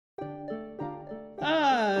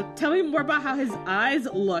Tell me more about how his eyes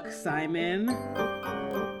look, Simon.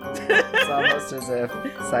 It's almost as if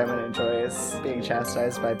Simon enjoys being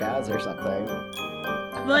chastised by Baz or something.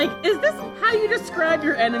 Like, is this how you describe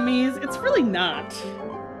your enemies? It's really not.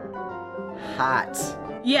 Hot.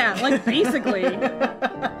 Yeah, like, basically.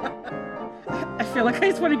 I feel like I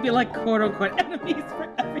just want to be like, quote-unquote, enemies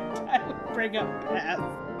for every time we bring up Baz.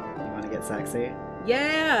 You want to get sexy?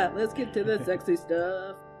 Yeah, let's get to the sexy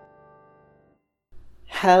stuff.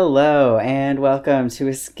 Hello, and welcome to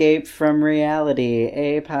Escape from Reality,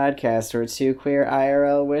 a podcast where two queer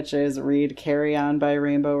IRL witches read Carry On by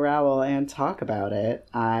Rainbow Rowell and talk about it.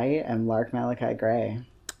 I am Lark Malachi Gray.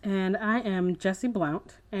 And I am Jessie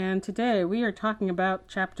Blount, and today we are talking about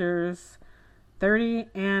chapters 30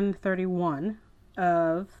 and 31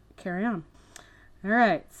 of Carry On.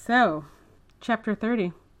 Alright, so, chapter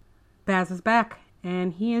 30. Baz is back,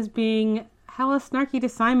 and he is being hella snarky to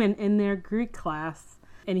Simon in their Greek class.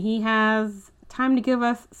 And he has time to give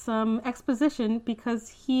us some exposition because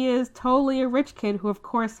he is totally a rich kid who, of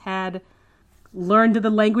course, had learned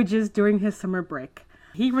the languages during his summer break.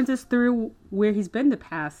 He runs us through where he's been the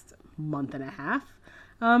past month and a half.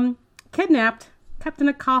 Kidnapped, kept in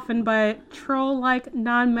a coffin by troll-like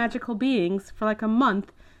non-magical beings for like a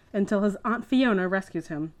month until his Aunt Fiona rescues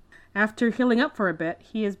him. After healing up for a bit,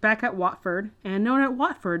 he is back at Watford, and no one at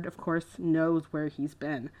Watford, of course, knows where he's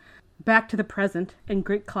been. Back to the present, in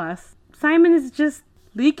Greek class, Simon is just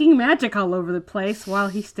leaking magic all over the place while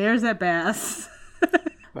he stares at Baz.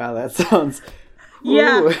 Wow, that sounds...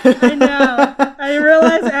 Yeah, Ooh. I know. I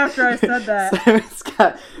realized after I said that. Simon's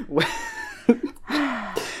got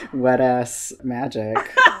wet-ass magic.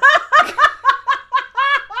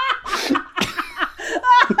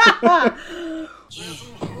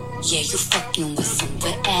 Yeah, you fucking with some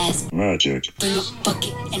wet ass magic. Bring a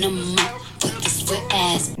bucket and a mop for this wet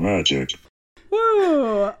ass Magic.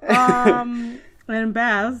 Woo! And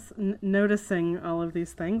Baz, noticing all of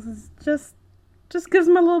these things, is just gives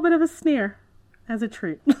him a little bit of a sneer as a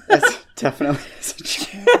treat. That's definitely is a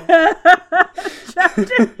treat.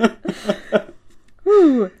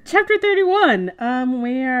 Chapter 31.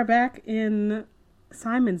 We are back in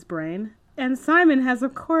Simon's brain, and Simon has,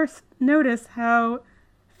 of course, noticed how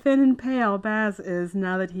thin and pale Baz is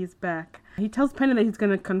now that he's back. He tells Penny that he's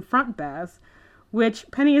going to confront Baz, which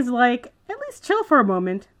Penny is like, at least chill for a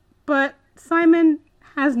moment, but Simon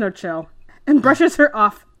has no chill and brushes her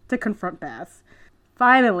off to confront Baz.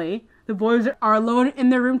 Finally, the boys are alone in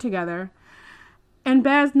their room together, and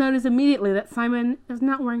Baz notices immediately that Simon is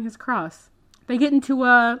not wearing his cross. They get into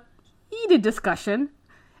a heated discussion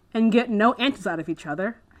and get no answers out of each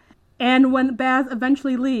other, and when Baz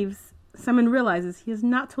eventually leaves, Simon realizes he has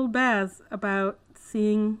not told Baz about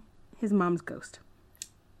seeing his mom's ghost.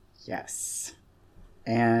 Yes.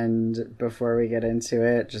 And before we get into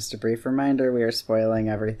it, just a brief reminder, we are spoiling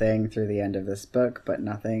everything through the end of this book, but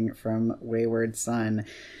nothing from Wayward Son.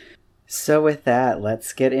 So with that,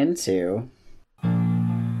 let's get into...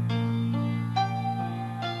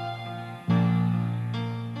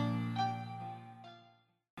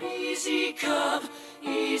 Easy come,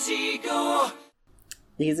 easy go.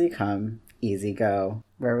 Easy Come, Easy Go,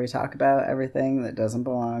 where we talk about everything that doesn't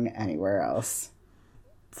belong anywhere else.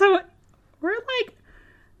 So, we're like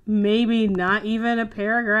maybe not even a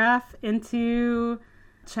paragraph into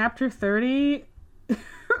chapter 30 when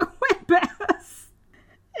Baz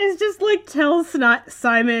is just like tells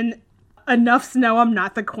Simon, enough to know I'm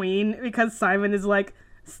not the queen, because Simon is like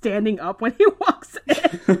standing up when he walks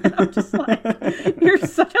in. And I'm just like, you're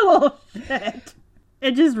such a little shit.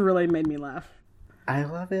 It just really made me laugh. I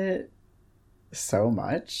love it so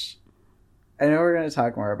much. I know we're going to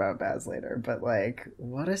talk more about Baz later, but like,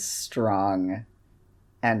 what a strong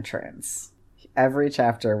entrance. Every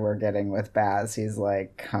chapter we're getting with Baz, he's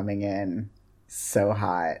like coming in so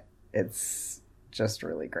hot. It's just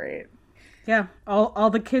really great. Yeah,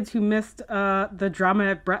 all the kids who missed the drama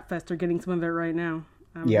at Bratfest are getting some of it right now.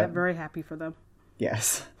 I'm very happy for them.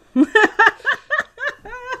 Yes.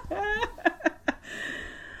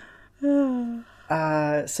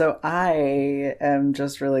 So I am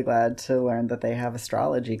just really glad to learn that they have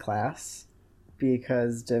astrology class,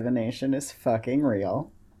 because divination is fucking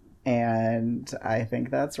real, and I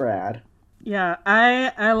think that's rad. Yeah,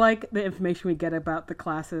 I like the information we get about the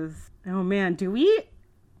classes. Oh man, do we?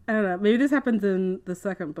 I don't know, maybe this happens in the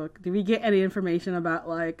second book. Do we get any information about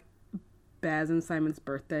like Baz and Simon's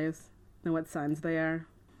birthdays and what signs they are?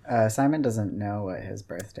 Simon doesn't know what his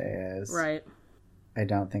birthday is. Right. I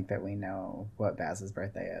don't think that we know what Baz's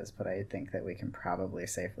birthday is, but I think that we can probably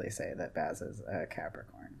safely say that Baz is a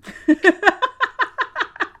Capricorn.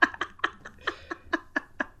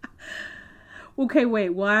 Okay, wait.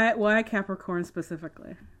 Why Capricorn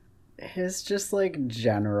specifically? His just like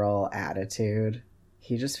general attitude.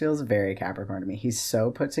 He just feels very Capricorn to me. He's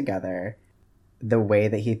so put together. The way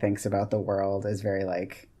that he thinks about the world is very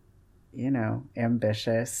like, you know,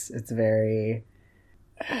 ambitious. It's very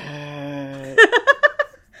I'm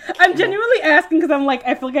genuinely asking because I'm like,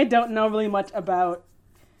 I feel like I don't know really much about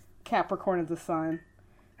Capricorn as a sign.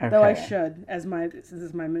 okay. Though I should, this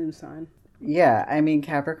is my moon sign. Yeah, I mean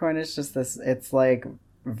Capricorn is just this, it's like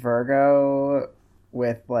Virgo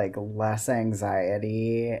with like less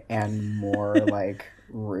anxiety and more like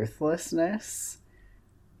ruthlessness.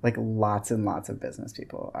 Like lots and lots of business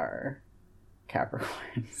people are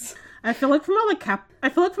Capricorns. I feel like from all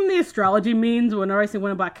from the astrology means, whenever I see one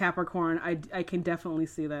about Capricorn, I can definitely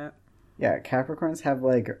see that. Yeah, Capricorns have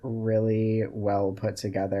like really well put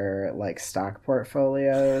together like stock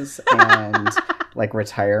portfolios and like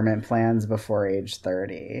retirement plans before age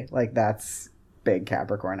 30. Like that's big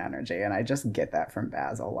Capricorn energy, and I just get that from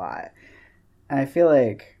Baz a lot. And I feel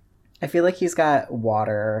like he's got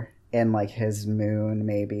water in like his moon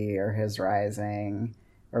maybe, or his rising,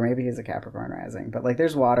 or maybe he's a Capricorn rising, but like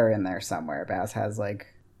there's water in there somewhere. Baz has like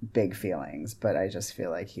big feelings, but I just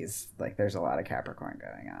feel like he's like there's a lot of Capricorn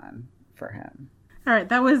going on for him. All right,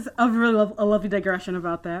 that was a really a lovely digression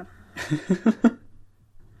about that.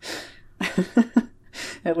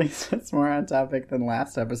 At least it's more on topic than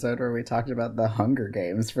last episode where we talked about the Hunger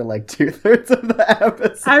Games for like 2/3 of the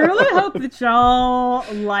episode. I really hope that y'all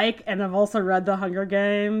like and have also read the Hunger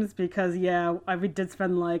Games, because we did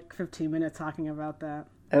spend like 15 minutes talking about that.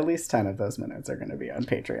 At least 10 of those minutes are going to be on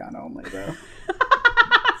Patreon only, though.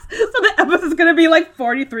 So the episode's going to be like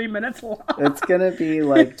 43 minutes long. It's going to be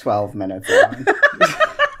like 12 minutes long.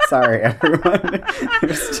 Sorry, everyone.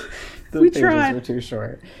 The pages tried. were too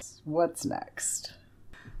short. What's next?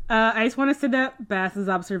 I just want to say that Bass's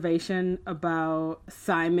observation about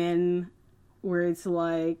Simon, where it's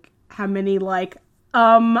like, how many like,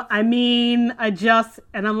 I mean, I just,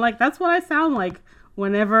 and I'm like, that's what I sound like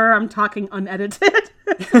whenever I'm talking unedited.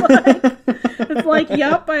 It's like,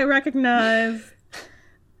 yep, I recognize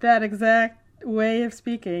that exact way of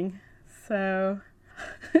speaking. So,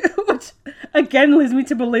 which again leads me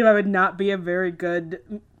to believe I would not be a very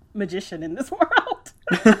good magician in this world.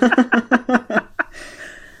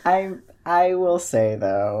 I will say,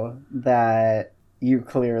 though, that you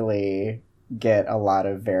clearly get a lot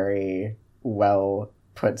of very well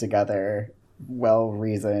put together,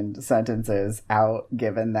 well-reasoned sentences out,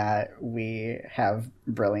 given that we have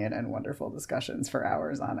brilliant and wonderful discussions for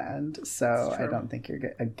hours on end. So I don't think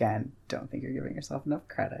don't think you're giving yourself enough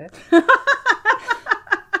credit.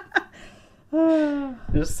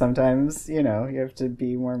 Just sometimes, you know, you have to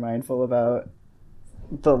be more mindful about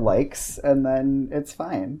the likes, and then it's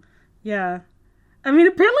fine. Yeah. I mean,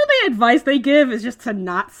 apparently the advice they give is just to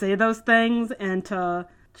not say those things and to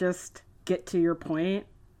just get to your point.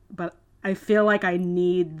 But I feel like I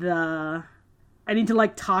need to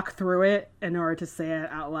like talk through it in order to say it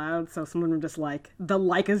out loud. So someone would just like, the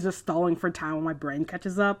like is just stalling for time when my brain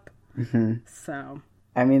catches up. Mm-hmm. So.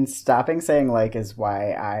 I mean, stopping saying like is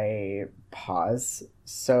why I pause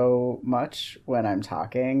so much when I'm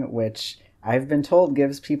talking, which I've been told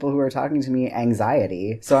gives people who are talking to me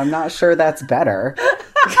anxiety. So I'm not sure that's better.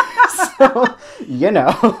 So, you know.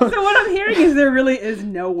 So what I'm hearing is there really is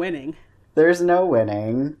no winning. There's no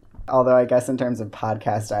winning. Although I guess in terms of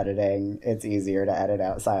podcast editing, it's easier to edit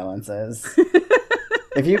out silences.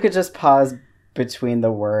 If you could just pause between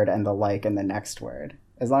the word and the like and the next word.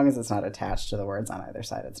 As long as it's not attached to the words on either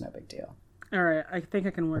side, it's no big deal. All right, I think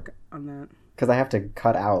I can work on that. Because I have to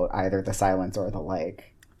cut out either the silence or the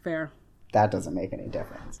like. Fair. That doesn't make any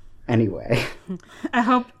difference. Anyway. I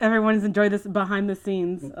hope everyone's enjoyed this behind the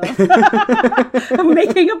scenes of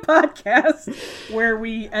making a podcast where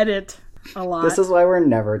we edit a lot. This is why we're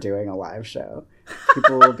never doing a live show.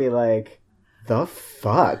 People will be like, the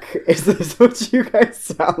fuck? Is this what you guys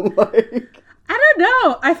sound like? I don't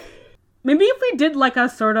know. Maybe if we did like a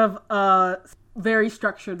sort of very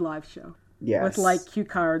structured live show. Yes. With like cue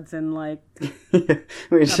cards and like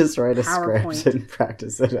we just write a PowerPoint. script and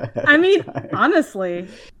practice it ahead I mean, of time. honestly,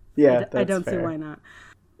 yeah, I don't fair. see why not.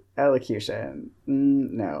 Elocution.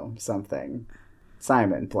 No, something.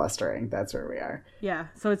 Simon blustering. That's where we are. Yeah,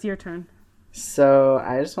 so it's your turn. So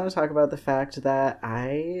I just want to talk about the fact that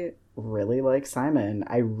I really like Simon.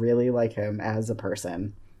 I really like him as a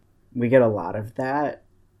person. We get a lot of that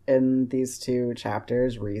in these two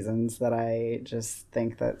chapters, reasons that I just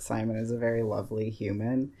think that Simon is a very lovely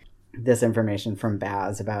human. This information from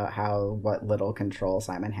Baz about what little control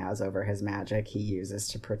Simon has over his magic he uses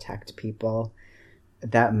to protect people.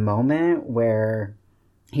 That moment where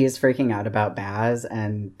he's freaking out about Baz,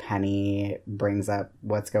 and Penny brings up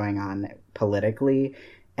what's going on politically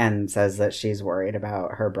and says that she's worried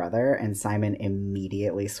about her brother, and Simon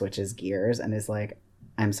immediately switches gears and is like,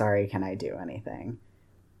 I'm sorry, can I do anything?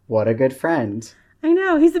 What a good friend. I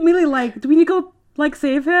know. He's immediately like, do we need to go, like,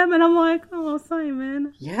 save him? And I'm like, oh,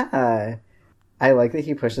 Simon. Yeah. I like that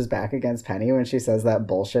he pushes back against Penny when she says that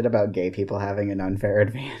bullshit about gay people having an unfair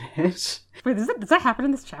advantage. Wait, does that happen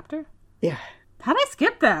in this chapter? Yeah. How'd I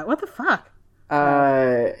skip that? What the fuck?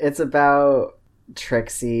 It's about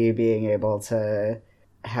Trixie being able to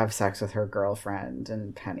have sex with her girlfriend,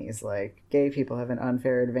 and Penny's like, gay people have an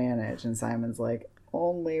unfair advantage, and Simon's like,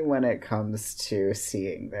 only when it comes to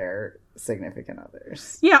seeing their significant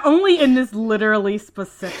others. Yeah, only in this literally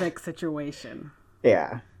specific situation.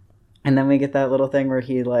 Yeah. And then we get that little thing where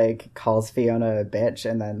he, like, calls Fiona a bitch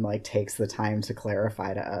and then, like, takes the time to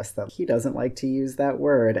clarify to us that he doesn't like to use that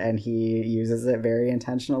word, and he uses it very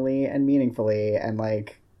intentionally and meaningfully, and,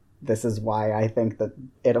 like, this is why I think that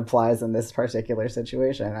it applies in this particular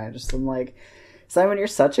situation. I just am like, Simon, you're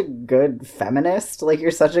such a good feminist. Like,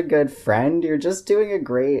 you're such a good friend. You're just doing a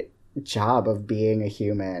great job of being a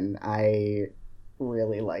human. I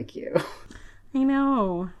really like you. I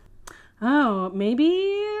know. Oh,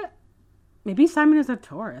 maybe Simon is a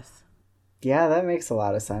Taurus. Yeah, that makes a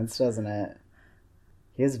lot of sense, doesn't it?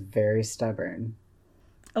 He is very stubborn.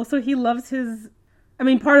 Also, he loves his... I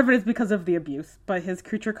mean, part of it is because of the abuse, but his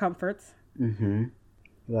creature comforts. Mm-hmm.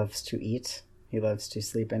 He loves to eat. He loves to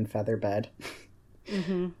sleep in feather bed.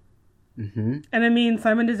 Mm-hmm. Mm-hmm. And I mean,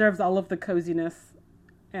 Simon deserves all of the coziness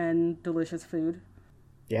and delicious food.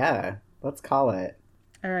 Yeah, let's call it.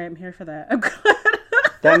 All right, I'm here for that. I'm glad.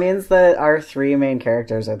 That means that our 3 main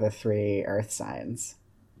characters are the 3 earth signs.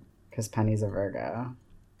 Because Penny's a Virgo.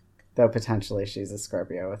 Though potentially she's a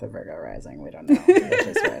Scorpio with a Virgo rising. We don't know which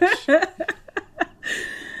is which.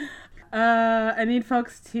 I need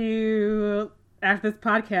folks to, after this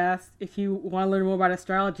podcast, if you want to learn more about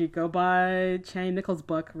astrology, go buy Channing Nichols'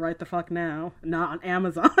 book, Right the Fuck Now, not on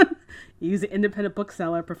Amazon. Use an independent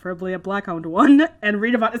bookseller, preferably a black-owned one, and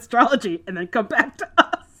read about astrology, and then come back to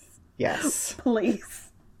us. Yes. Please.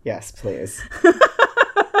 Yes, please.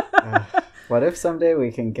 What if someday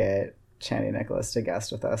we can get Channing Nicholas to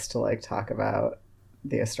guest with us to, like, talk about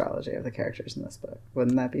the astrology of the characters in this book?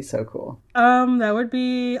 Wouldn't that be so cool? That would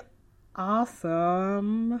be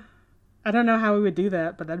awesome. I don't know how we would do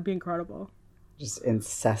that, but that'd be incredible. Just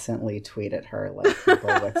incessantly tweet at her like people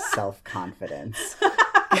with self-confidence.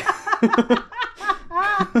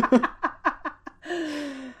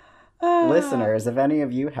 Listeners, if any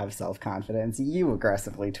of you have self-confidence, you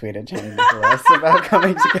aggressively tweet at Channing Nicholas about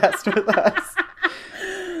coming to guest with us.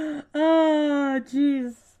 Oh,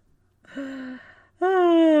 jeez.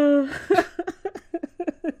 Oh.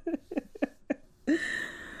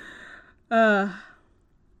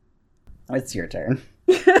 It's your turn.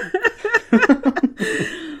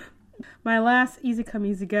 My last easy come,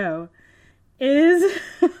 easy go is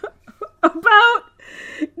about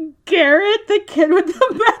Garrett, the kid with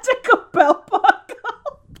the magical belt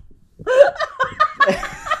buckle.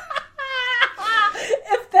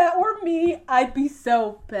 If that were me, I'd be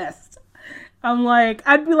so pissed.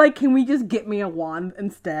 I'd be like, can we just get me a wand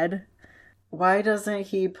instead? Why doesn't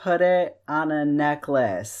he put it on a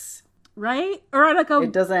necklace? Right? Or like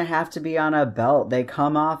It doesn't have to be on a belt. They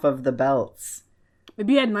come off of the belts.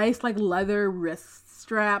 Maybe a nice, like, leather wrist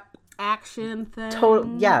strap action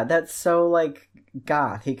thing. Yeah, that's so, like,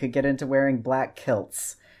 goth. He could get into wearing black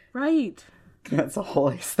kilts. Right. That's a whole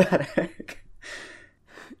aesthetic.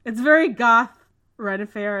 It's very goth, Red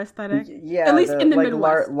Affair aesthetic. Yeah. At least in the like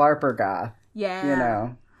Midwest. LARPer goth. Yeah. You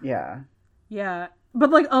know? Yeah. Yeah. But,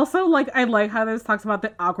 like, also, like, I like how this talks about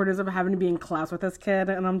the awkwardness of having to be in class with this kid,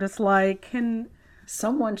 and I'm just like,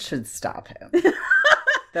 Someone should stop him.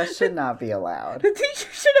 That should not be allowed. The teacher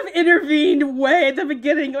should have intervened way at the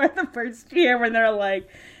beginning or the first year when they're like,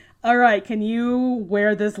 all right, can you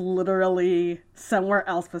wear this literally somewhere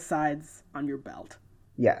else besides on your belt?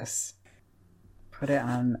 Yes. Put it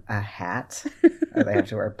on a hat? Or they have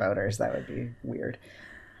to wear boaters. That would be weird.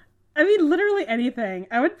 I mean, literally anything.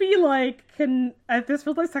 I would be like, if this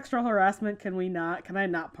feels like sexual harassment, can I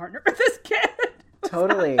not partner with this kid?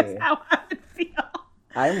 Totally. That's how I would feel.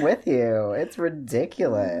 I'm with you. It's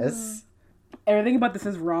ridiculous. Everything about this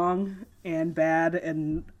is wrong and bad,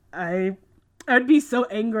 and I'd be so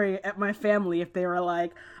angry at my family if they were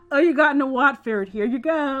like, oh, you got into Watford, here you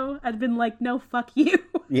go. I'd been like, no, fuck you.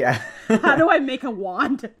 Yeah. How do I make a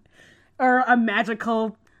wand? Or a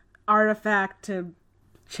magical artifact to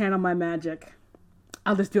channel my magic?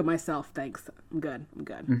 I'll just do it myself, thanks. I'm good.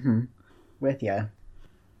 Mm-hmm. With ya.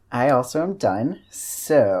 I also am done.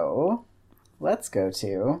 So let's go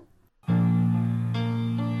to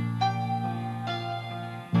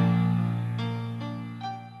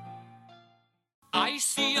I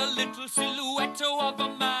see a little silhouette of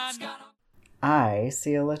a man. I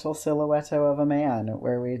See a Little Silhouette of a Man,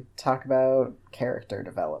 where we talk about character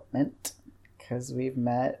development. Because we've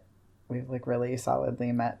like really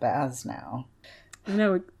solidly met Baz now. You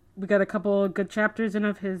know, we got a couple good chapters in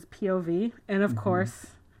of his POV, and of course,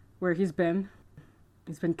 where he's been.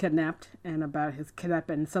 He's been kidnapped, and about his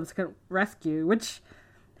kidnapping and subsequent rescue, which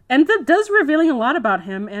does revealing a lot about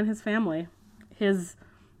him and his family. His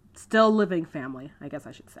still living family, I guess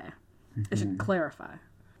I should say. I should clarify.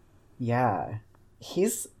 Yeah.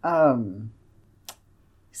 He's kind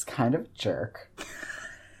of a jerk.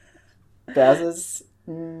 Baz is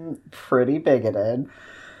pretty bigoted.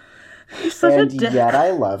 And yet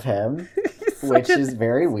I love him, which is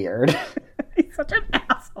very weird. He's such an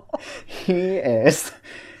asshole. He is.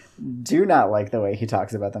 Do not like the way he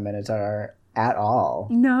talks about the Minotaur at all.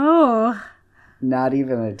 No. Not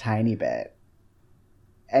even a tiny bit.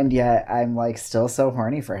 And yet I'm like still so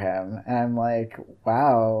horny for him. And I'm like,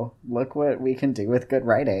 wow, look what we can do with good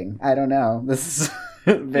writing. I don't know. This is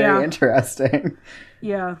very interesting.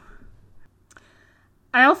 Yeah.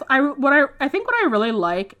 I think what I really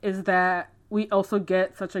like is that we also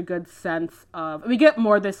get such a good sense of, we get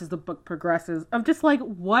more of this as the book progresses, of just like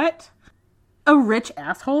what a rich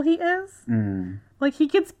asshole he is. Like, he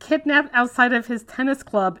gets kidnapped outside of his tennis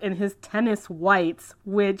club in his tennis whites,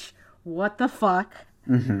 which, what the fuck?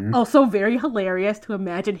 Also very hilarious to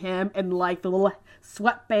imagine him in like the little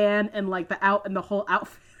sweatband and like the whole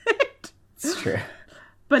outfit. It's true.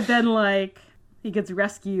 But then like he gets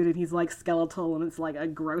rescued and he's like skeletal and it's like a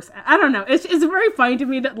gross, I don't know. It's very funny to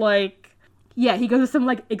me that like, yeah, he goes to some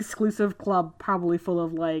like exclusive club probably full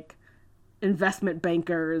of like investment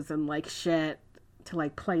bankers and like shit to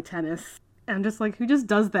like play tennis. And I'm just like, who just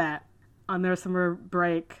does that on their summer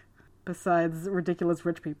break besides ridiculous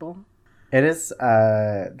rich people? It is,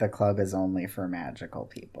 the club is only for magical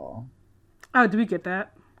people. Oh, do we get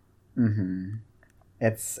that?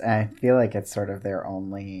 I feel like it's sort of their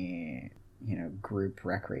only, group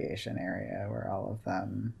recreation area where all of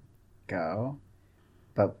them go.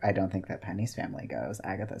 But I don't think that Penny's family goes.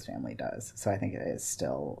 Agatha's family does. So I think it is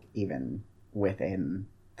still, even within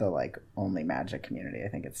the, like, only magic community, I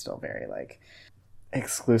think it's still very, like,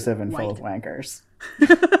 exclusive and full of wankers.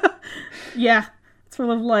 Yeah. It's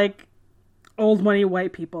full of, like, old money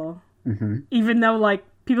white people. Even though, like,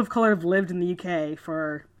 people of color have lived in the UK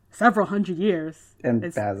for several hundred years. And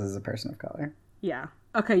Baz is a person of color. Yeah.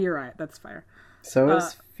 Okay, you're right. That's fair. So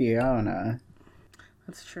is Fiona.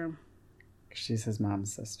 That's true. She's his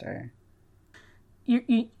mom's sister.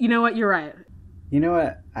 You know what? You're right. You know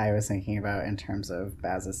what I was thinking about in terms of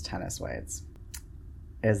Baz's tennis whites?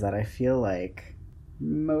 Is that I feel like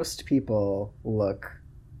most people look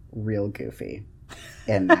real goofy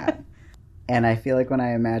in that. And I feel like when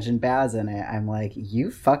I imagine Baz in it, I'm like, you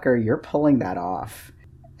fucker, you're pulling that off.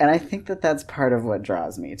 And I think that that's part of what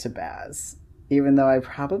draws me to Baz. Even though I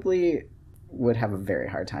probably would have a very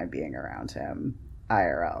hard time being around him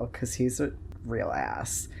IRL, because he's a real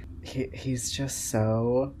ass. He's just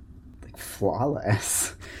so, like,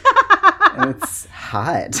 flawless. And it's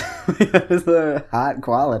hot. That is a hot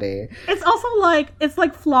quality. It's also like, it's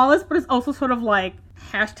like flawless, but it's also sort of like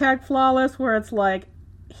hashtag flawless, where it's like,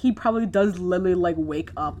 he probably does literally like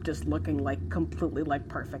wake up just looking like completely like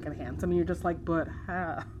perfect and handsome, and you're just like, but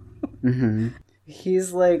how?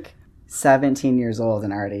 He's like 17 years old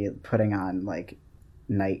and already putting on like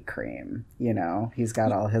night cream, he's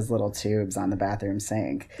got all his little tubes on the bathroom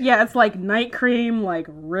sink. Yeah, it's like night cream, like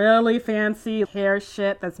really fancy hair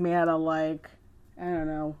shit that's made out of like, I don't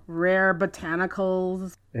know, rare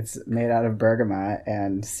botanicals. It's made out of bergamot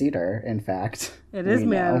and cedar, in fact. It is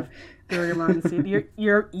made out of bergamot and cedar.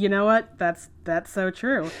 You know what? That's so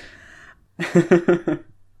true. What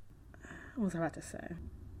was I about to say?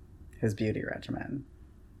 His beauty regimen.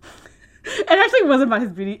 It actually wasn't about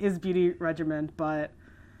his beauty regimen, but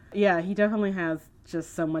yeah, he definitely has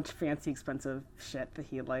just so much fancy, expensive shit that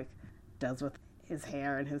he like does with his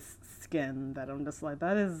hair and his skin that I'm just like,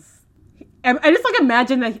 that is. I just like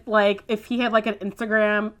imagine that like if he had like an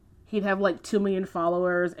Instagram, he'd have like 2 million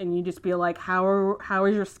followers, and you just be like, how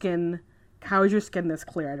is your skin this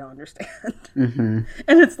clear? I don't understand. And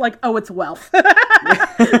it's like, oh, it's wealth.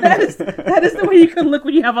 that is the way you can look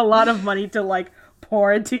when you have a lot of money to like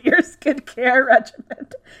pour into your skincare regimen,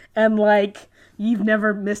 and like you've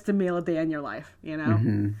never missed a meal a day in your life,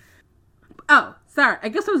 Oh, sorry. I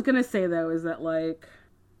guess what I was gonna say though is that like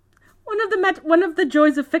one of the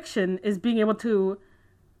joys of fiction is being able to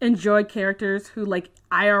enjoy characters who, like,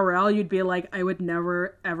 IRL, you'd be like, I would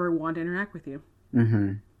never, ever want to interact with you.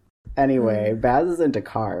 Mm-hmm. Anyway, Baz is into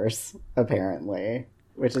cars, apparently,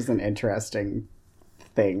 which is an interesting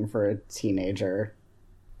thing for a teenager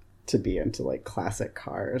to be into, like, classic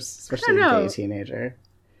cars, especially a gay teenager.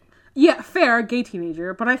 Yeah, fair, gay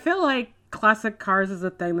teenager, but I feel like classic cars is a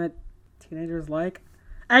thing that teenagers like.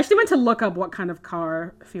 I actually meant to look up what kind of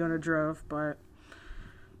car Fiona drove, but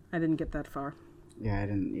I didn't get that far. Yeah, I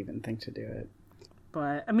didn't even think to do it.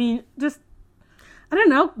 But, I mean, just, I don't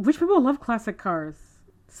know, which people love classic cars?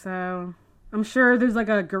 So, I'm sure there's like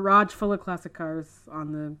a garage full of classic cars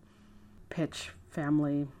on the Pitch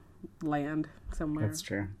family land somewhere. That's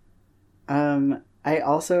true. I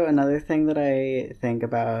also, another thing that I think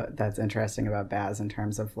about that's interesting about Baz in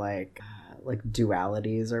terms of like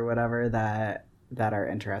dualities or whatever that are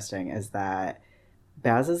interesting is that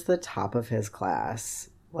Baz is the top of his class.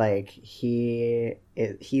 Like, he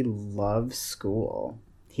loves school.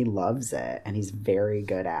 He loves it, and he's very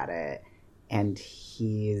good at it. And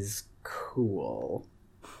he's cool.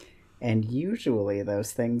 And usually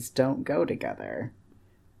those things don't go together.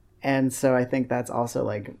 And so I think that's also,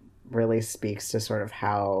 like, really speaks to sort of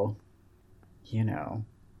how, you know,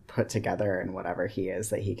 put together and whatever he is,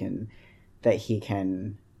 that he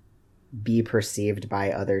can be perceived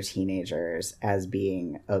by other teenagers as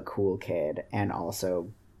being a cool kid and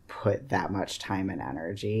also put that much time and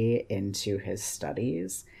energy into his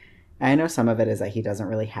studies. I know some of it is that he doesn't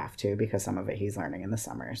really have to, because some of it he's learning in the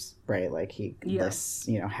summers, right? Like, he lists,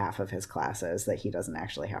 you know, half of his classes that he doesn't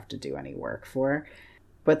actually have to do any work for.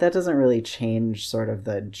 But that doesn't really change sort of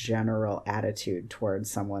the general attitude towards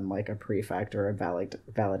someone like a prefect or a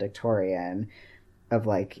valedictorian of,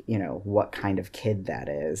 like, you know, what kind of kid that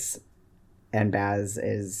is. And Baz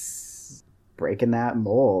is breaking that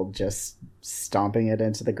mold, just stomping it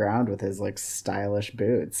into the ground with his, like, stylish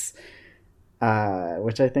boots.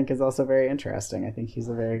 Which I think is also very interesting. I think he's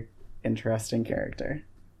a very interesting character.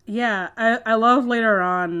 Yeah, I love later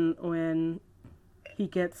on when he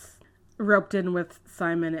gets roped in with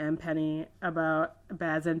Simon and Penny about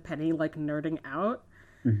Baz and Penny, like, nerding out.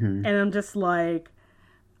 Mm-hmm. And I'm just like,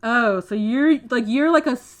 oh, so you're a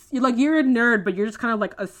nerd, but you're just kind of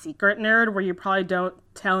like a secret nerd where you probably don't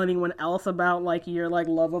tell anyone else about, like, your, like,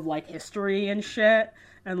 love of, like, history and shit,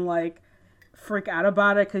 and, like, freak out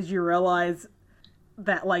about it because you realize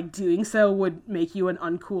that, like, doing so would make you an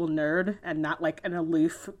uncool nerd and not, like, an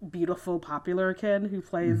aloof, beautiful, popular kid who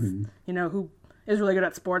plays, you know, who is really good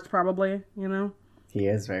at sports, probably, you know? He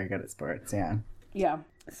is very good at sports, yeah. Yeah.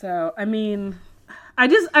 So, I mean,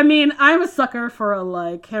 I'm a sucker for a,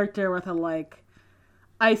 like, character with a, like,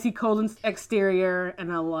 icy cold exterior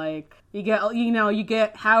and a, like, you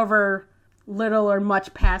get however little or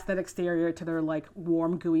much past that exterior to their, like,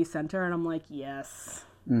 warm, gooey center, and I'm like, yes.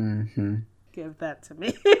 Mm-hmm. Give that to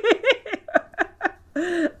me.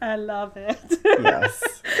 I love it. Yes.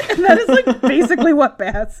 And that is, like, basically what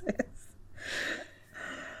Baz is.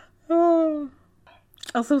 Oh.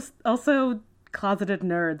 Also, closeted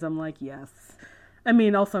nerds, I'm like, yes. I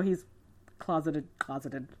mean, also, he's closeted,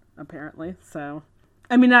 apparently, so.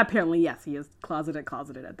 I mean, not apparently, yes, he is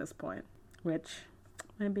closeted at this point. Which,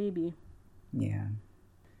 my baby. Yeah.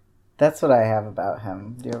 That's what I have about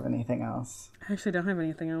him. Do you have anything else? I actually don't have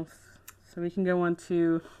anything else. So we can go on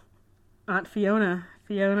to Aunt Fiona.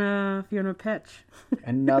 Fiona Pitch.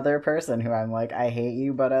 Another person who I'm like, I hate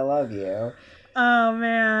you, but I love you. Oh,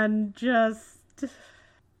 man. Just...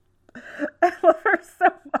 I love her so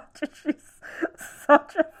much, and she's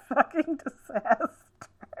such a fucking disaster.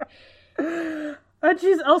 And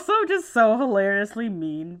she's also just so hilariously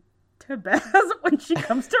mean to Baz when she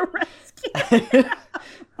comes to rescue.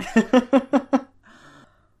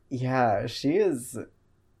 Yeah, she is...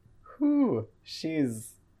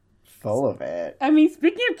 she's full of it. I mean,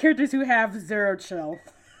 speaking of characters who have zero chill,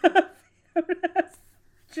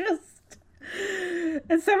 just...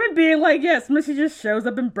 And someone being like, yes, Missy just shows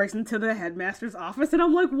up and breaks into the headmaster's office, and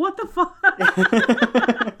I'm like, what the fuck?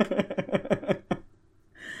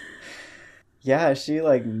 Yeah, she,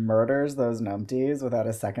 like, murders those numpties without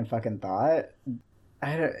a second fucking thought.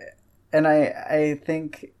 I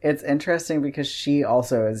think it's interesting because she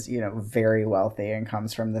also is, you know, very wealthy and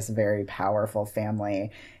comes from this very powerful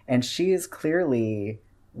family. And she is clearly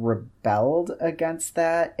rebelled against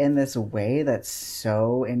that in this way that's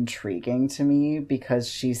so intriguing to me because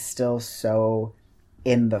she's still so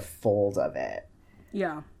in the fold of it.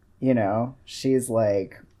 Yeah. You know, she's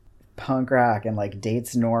like punk rock and like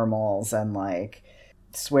dates normals and like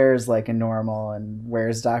swears like a normal and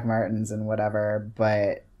wears Doc Martens and whatever,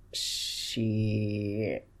 but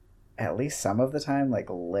she at least some of the time, like,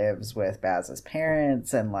 lives with Baz's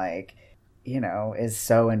parents and, like, you know, is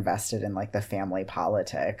so invested in, like, the family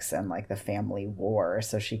politics and, like, the family war.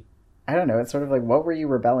 So she, I don't know, it's sort of like, what were you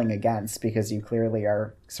rebelling against? Because you clearly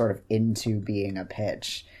are sort of into being a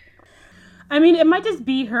pitch. I mean, it might just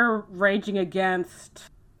be her raging against,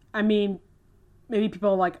 I mean, maybe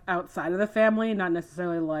people, like, outside of the family, not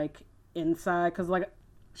necessarily, like, inside. Because, like,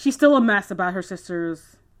 she's still a mess about her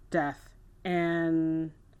sister's death.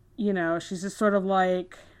 And, you know, she's just sort of,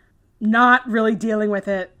 like, not really dealing with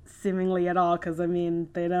it seemingly at all. Because, I mean,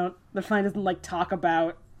 the family doesn't, like, talk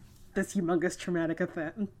about this humongous traumatic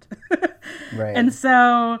event. Right. And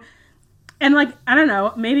so, and, like, I don't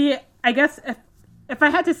know, maybe, I guess if I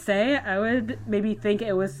had to say, I would maybe think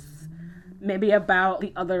it was maybe about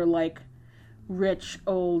the other, like, rich,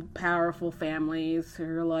 old, powerful families who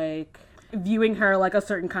are, like, viewing her, like, a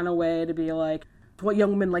certain kind of way to be, like, what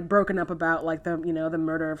young woman, like, broken up about, like, the, you know, the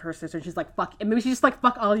murder of her sister. And she's like, fuck, and maybe she's just like,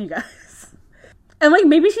 fuck all you guys. And, like,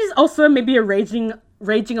 maybe she's also maybe raging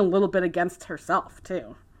a little bit against herself,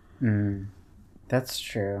 too. That's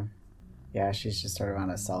true. Yeah, she's just sort of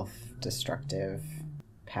on a self-destructive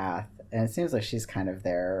path. And it seems like she's kind of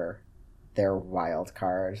their wild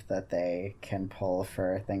card that they can pull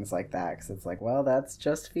for things like that. Because it's like, well, that's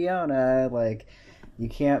just Fiona. Like, you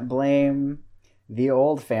can't blame the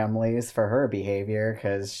old families for her behavior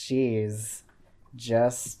because she's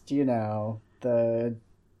just, you know, the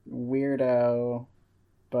weirdo,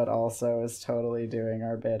 but also is totally doing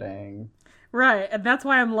our bidding. Right, and that's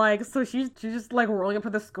why I'm like, so she's just, like, rolling up to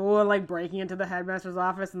the school and, like, breaking into the headmaster's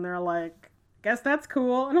office, and they're like, guess that's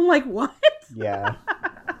cool. And I'm like, what? Yeah.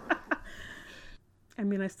 I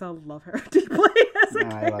mean, I still love her deeply as a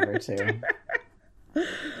character. I love her too.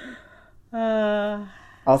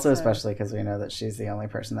 Also, especially because we know that she's the only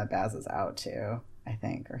person that Baz is out to, I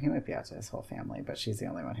think. Or he might be out to his whole family, but she's the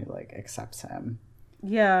only one who, like, accepts him.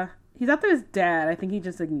 Yeah. He's out to his dad. I think he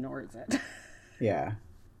just ignores it. Yeah.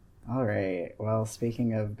 All right. Well,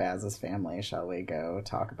 speaking of Baz's family, shall we go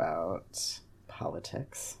talk about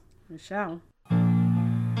politics? We shall.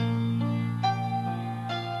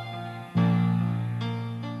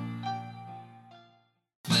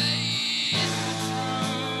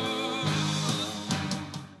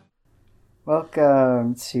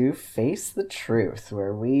 Welcome to Face the Truth,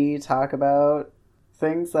 where we talk about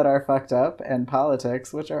things that are fucked up and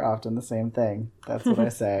politics, which are often the same thing. That's what I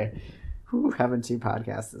say. Whew, having two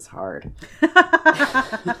podcasts is hard.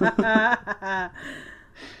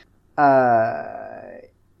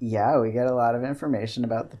 Yeah, we get a lot of information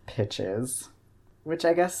about the pitches, which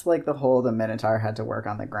I guess, like, the Minotaur had to work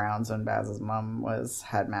on the grounds when Baz's mom was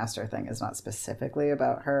headmaster thing is not specifically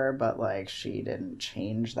about her, but, like, she didn't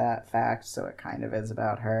change that fact, so it kind of is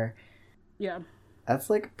about her. Yeah. That's,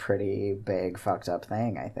 like, a pretty big fucked up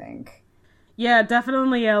thing, I think. Yeah,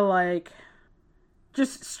 definitely a, like,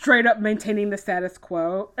 just straight up maintaining the status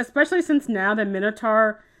quo, especially since now the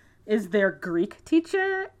Minotaur is their Greek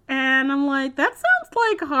teacher, and I'm like, that sounds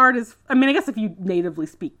like hard as, I mean, I guess if you natively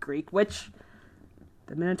speak Greek, which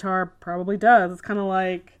the Minotaur probably does, it's kind of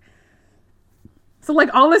like, so,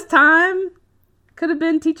 like, all this time could have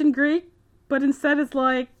been teaching Greek, but instead it's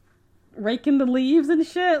like raking the leaves and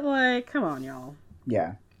shit. Like, come on, y'all.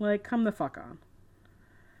 Yeah. Like, come the fuck on.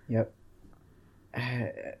 Yep.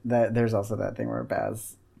 There's also that thing where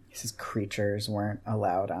Baz says creatures weren't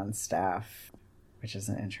allowed on staff, which is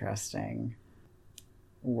an interesting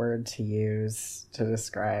word to use to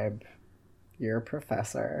describe your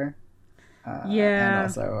professor. Yeah. And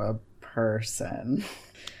also a person.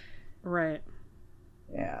 Right.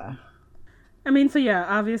 Yeah. I mean, so yeah,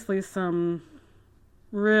 obviously some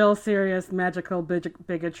real serious magical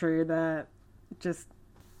bigotry that just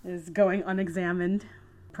is going unexamined,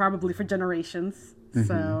 probably for generations. Mm-hmm.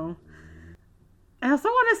 So I also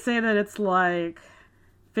want to say that it's, like,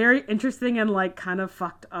 very interesting and, like, kind of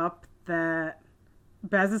fucked up that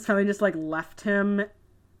Baz's family just, like, left him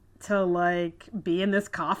to, like, be in this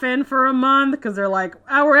coffin for a month because they're like,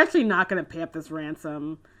 oh, we're actually not going to pay up this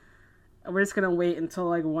ransom. We're just going to wait until,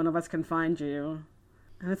 like, one of us can find you.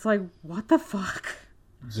 And it's like, what the fuck?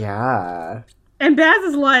 Yeah. And Baz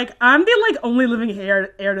is like, I'm the, like, only living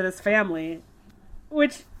heir to this family.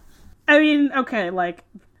 Which, I mean, okay, like,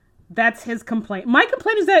 that's his complaint. My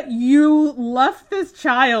complaint is that you left this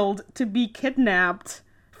child to be kidnapped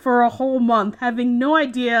for a whole month, having no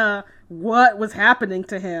idea what was happening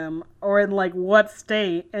to him or in, like, what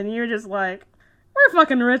state. And you're just like, we're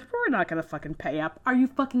fucking rich, but we're not gonna fucking pay up. Are you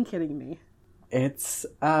fucking kidding me? It's,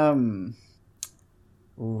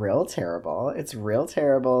 real terrible. It's real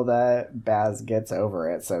terrible that Baz gets over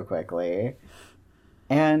it so quickly.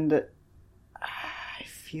 And I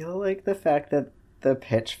feel like the fact that the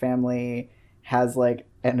Pitch family has like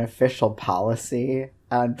an official policy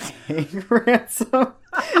on paying ransom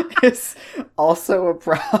is also a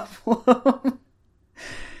problem.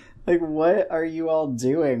 Like, what are you all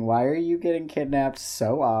doing? Why are you getting kidnapped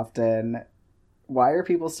so often? Why are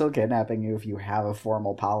people still kidnapping you if you have a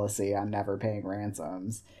formal policy on never paying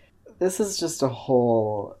ransoms? This is just a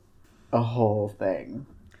whole thing.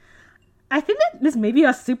 I think that this may be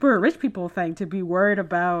a super rich people thing to be worried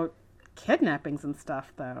about kidnappings and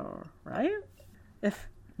stuff, though, right? If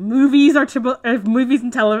movies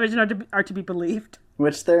and television are to be believed,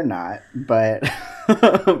 which they're not, but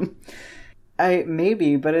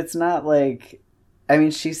but it's not like, I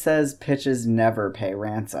mean, she says Pitches never pay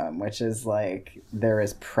ransom, which is like there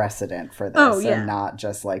is precedent for this, and not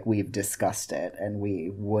just like we've discussed it and we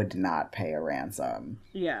would not pay a ransom.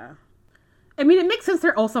 Yeah. I mean, it makes sense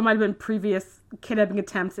there also might have been previous kidnapping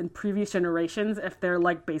attempts in previous generations if they're,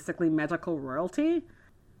 like, basically magical royalty.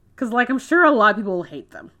 Because, like, I'm sure a lot of people will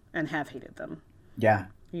hate them and have hated them. Yeah.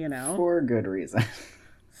 You know? For good reason.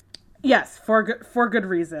 Yes, for good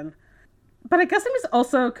reason. But I guess I'm just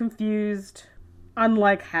also confused on,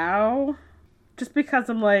 like, how. Just because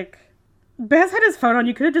I'm, like, Baz had his phone on.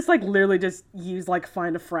 You could have just, like, literally just used, like,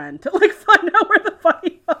 find a friend to, like, find out where the fuck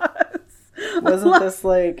he was. Wasn't this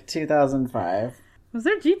like 2005? Was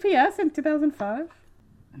there GPS in 2005?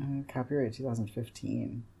 Copyright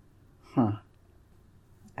 2015. Huh.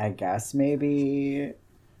 I guess maybe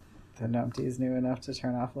the Numpties knew enough to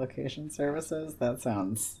turn off location services? That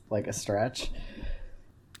sounds like a stretch.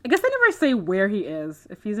 I guess they never say where he is.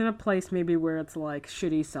 If he's in a place maybe where it's like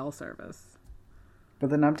shitty cell service. But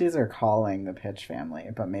the Numpties are calling the Pitch family,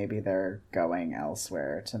 but maybe they're going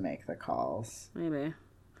elsewhere to make the calls. Maybe.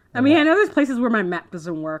 I mean, I know there's places where my map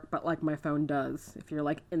doesn't work, but, like, my phone does, if you're,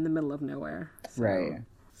 like, in the middle of nowhere. So, right.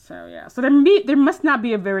 So, yeah. So there must not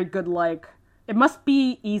be a very good, like... It must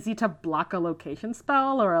be easy to block a location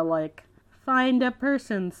spell or a, like, find a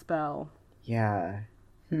person spell. Yeah.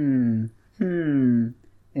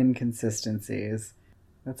 Inconsistencies.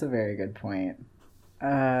 That's a very good point.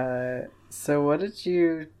 So what did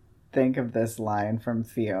you think of this line from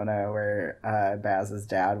Fiona where Baz's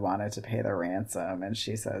dad wanted to pay the ransom, and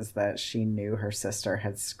she says that she knew her sister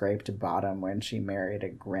had scraped bottom when she married a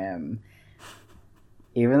Grimm,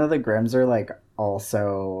 even though the Grimms are like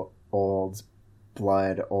also old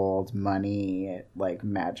blood, old money, like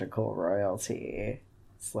magical royalty.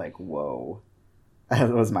 It's like, whoa.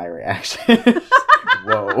 That was my reaction.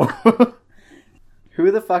 Whoa. Who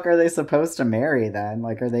the fuck are they supposed to marry then?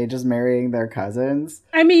 Like, are they just marrying their cousins?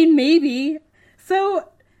 I mean, maybe. So,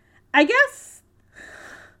 I guess...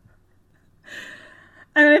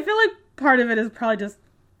 I mean, I feel like part of it is probably just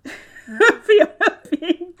Fiona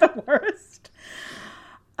being the worst.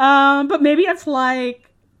 But maybe it's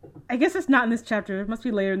like... I guess it's not in this chapter. It must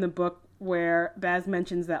be later in the book where Baz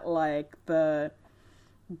mentions that, like, the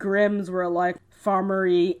Grimms were, like,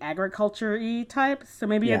 farmery, agriculture-y types. So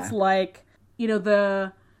maybe it's like... You know,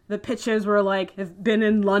 the Pitches were, like, have been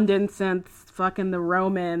in London since fucking the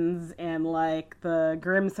Romans, and, like, the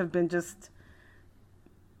Grimms have been just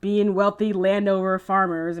being wealthy landover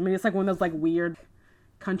farmers. I mean, it's, like, one of those, like, weird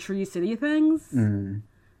country city things.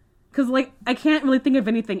 Because, like, I can't really think of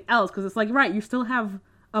anything else, because it's, like, right, you still have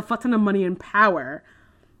a fuck ton of money and power,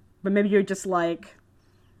 but maybe you're just, like,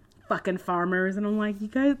 fucking farmers, and I'm like, you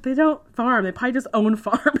guys, they don't farm. They probably just own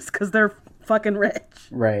farms because they're fucking rich.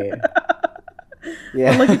 Right.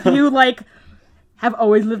 Yeah. But, like, if you, like, have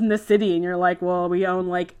always lived in the city and you're like, well, we own,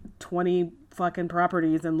 like, 20 fucking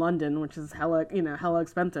properties in London, which is hella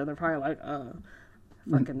expensive. They're probably like,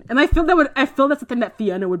 fucking. And I feel that's something that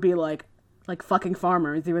Fiona would be like fucking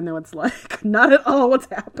farmers, even though it's, like, not at all what's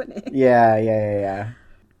happening. Yeah.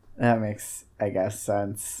 That makes, I guess,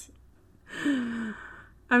 sense.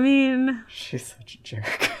 I mean... She's such a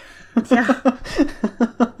jerk. Yeah.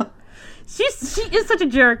 She is such a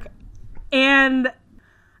jerk. And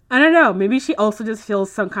I don't know, maybe she also just feels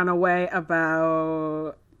some kind of way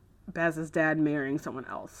about Baz's dad marrying someone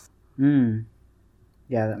else.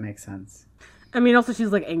 Yeah, that makes sense. I mean, also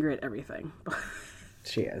she's, like, angry at everything.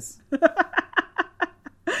 She is.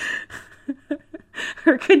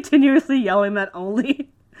 Her continuously yelling that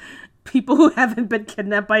only people who haven't been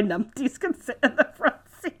kidnapped by numpties can sit in the front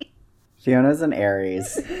seat. Fiona's an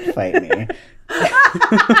Aries. Fight me.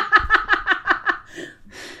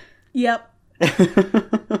 Yep.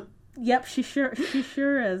 Yep, she sure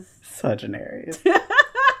is. Such an Aries.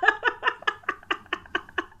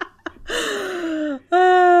 Oh,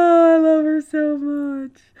 I love her so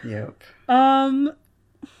much. Yep. Can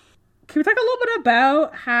we talk a little bit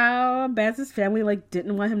about how Baz's family, like,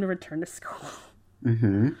 didn't want him to return to school?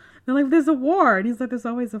 Mm-hmm. They're like, there's a war. And he's like, there's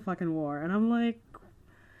always a fucking war. And I'm like,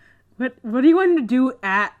 what are you going to do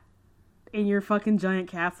in your fucking giant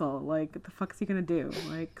castle? Like, what the fuck is he going to do?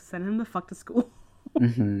 Like, send him the fuck to school.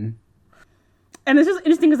 Mm-hmm. And it's just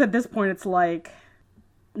interesting because at this point, it's like,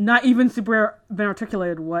 not even super been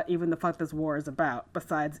articulated what even the fuck this war is about,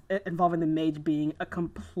 besides it involving the mage being a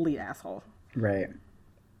complete asshole. Right.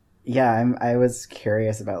 Yeah, I was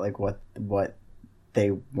curious about like what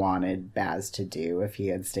they wanted Baz to do if he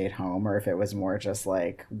had stayed home, or if it was more just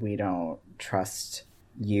like, we don't trust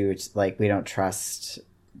you, like we don't trust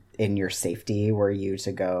in your safety were you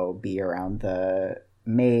to go be around the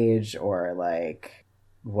mage, or like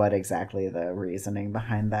what exactly the reasoning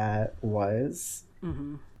behind that was.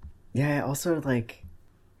 Mm-hmm. Yeah, I also like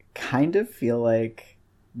kind of feel like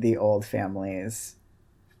the old families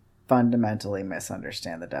fundamentally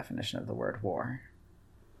misunderstand the definition of the word war.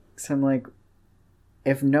 So I'm like,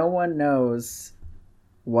 if no one knows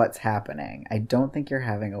what's happening, I don't think you're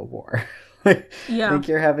having a war. Yeah. I think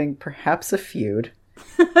you're having perhaps a feud.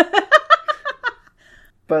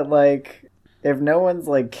 But like, if no one's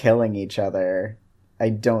like killing each other, I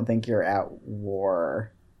don't think you're at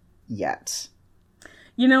war yet.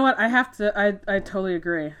 You know what? I totally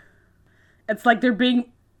agree. It's like they're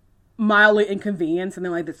being mildly inconvenienced and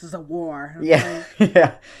they're like, this is a war. Yeah. Like,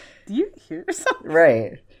 Yeah. do you hear something?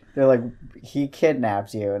 Right. They're like, he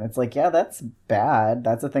kidnapped you. And it's like, yeah, that's bad.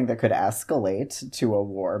 That's a thing that could escalate to a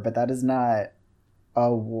war, but that is not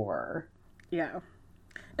a war. Yeah.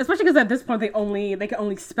 Especially because at this point they can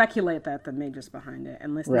only speculate that the mage is behind it.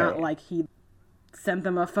 And it's not Right. like he sent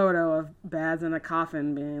them a photo of Baz in a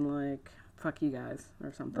coffin being like, fuck you guys,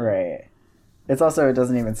 or something. Right. It's also, it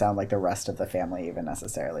doesn't even sound like the rest of the family even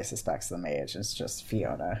necessarily suspects the mage. It's just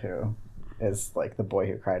Fiona who is like the boy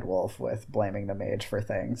who cried wolf with blaming the mage for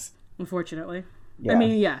things. Unfortunately. Yeah. I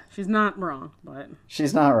mean, yeah, she's not wrong, but...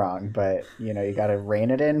 She's not wrong, but, you know, you gotta rein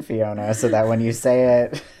it in, Fiona, so that when you say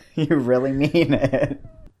it, you really mean it.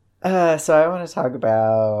 So I want to talk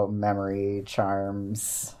about memory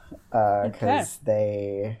charms, because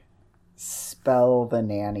they spell the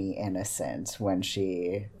nanny innocent when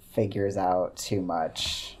she figures out too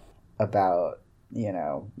much about, you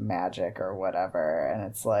know, magic or whatever. And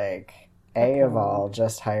it's like, A of all,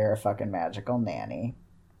 just hire a fucking magical nanny.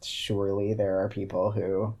 Surely there are people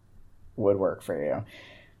who would work for you.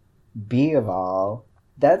 B of all,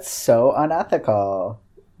 that's so unethical.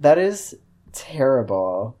 That is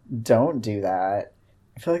terrible. Don't do that.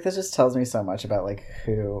 I feel like that just tells me so much about like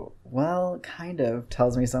who, well, kind of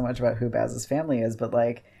tells me so much about who Baz's family is, but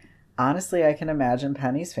like honestly, I can imagine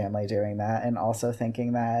Penny's family doing that and also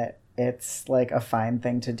thinking that it's like a fine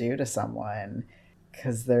thing to do to someone,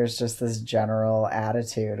 because there's just this general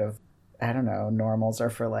attitude of, I don't know, normals are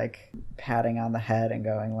for like patting on the head and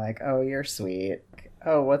going like, oh, you're sweet,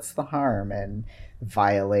 oh, what's the harm, and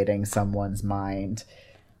violating someone's mind.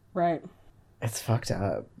 Right. It's fucked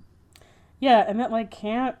up. Yeah, and that like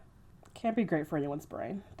can't be great for anyone's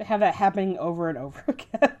brain to have that happening over and over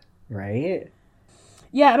again. Right?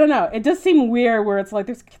 Yeah, I don't know. It does seem weird where it's like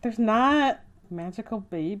there's not magical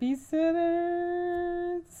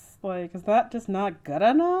babysitters. Like, is that just not good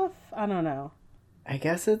enough? I don't know. I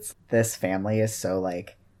guess it's, this family is so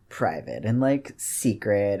like private and like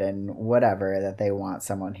secret and whatever that they want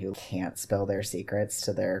someone who can't spill their secrets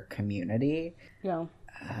to their community. Yeah.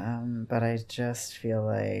 But I just feel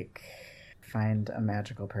like, find a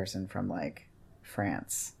magical person from like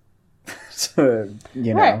France. To,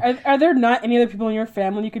 you know. Right. Are there not any other people in your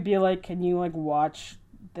family you could be like, can you like watch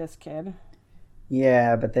this kid?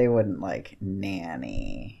 Yeah, but they wouldn't like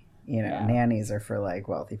nanny. You know, Yeah. nannies are for like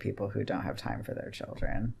wealthy people who don't have time for their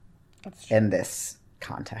children. That's true. In this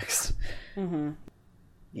context. Mm-hmm.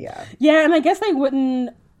 Yeah. Yeah, and I guess they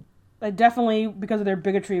wouldn't, like, definitely because of their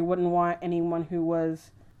bigotry, wouldn't want anyone who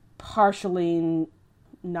was partially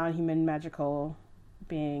non-human magical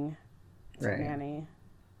being as a Right. nanny.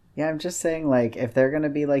 Yeah, I'm just saying, like, if they're going to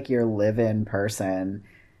be, like, your live-in person,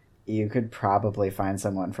 you could probably find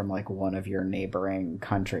someone from, like, one of your neighboring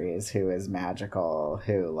countries who is magical,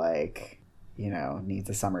 who, like, you know, needs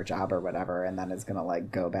a summer job or whatever, and then is going to,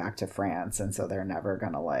 like, go back to France, and so they're never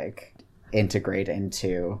going to, like, integrate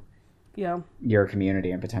into Yeah. your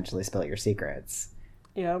community and potentially spill your secrets.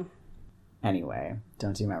 Yeah. Anyway,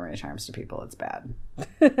 don't do memory charms to people. It's bad.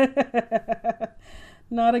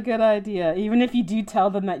 Not a good idea. Even if you do tell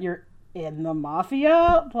them that you're in the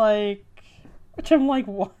mafia, like, which I'm like,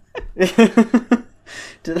 what?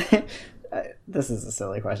 Do they... this is a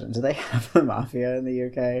silly question. Do they have the mafia in the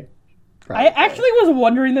UK? I actually was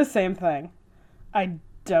wondering the same thing. I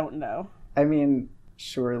don't know. I mean,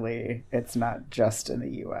 surely it's not just in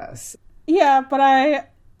the US. Yeah, but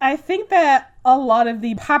I think that a lot of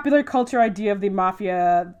the popular culture idea of the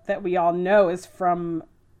mafia that we all know is from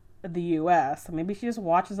the U.S. So maybe she just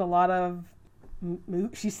watches a lot of,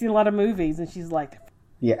 she's seen a lot of movies, and she's like,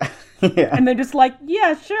 Yeah. Yeah. and they're just like,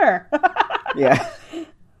 yeah, sure. Yeah.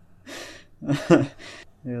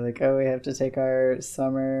 They're like, oh, we have to take our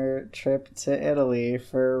summer trip to Italy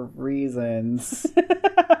for reasons.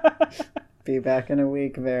 Be back in a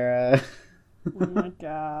week, Vera. Oh my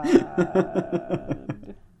god.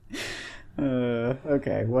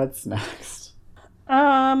 Okay, what's next?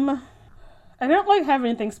 I don't like have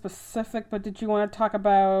anything specific, but did you want to talk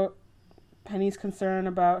about Penny's concern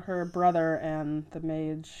about her brother and the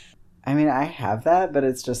mage? I mean, I have that, but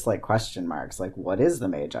it's just like question marks. Like, what is the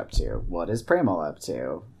mage up to? What is Pramil up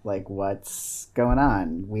to? Like, what's going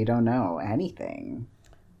on? We don't know anything.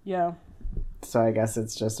 Yeah. So I guess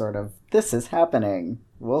it's just sort of, this is happening.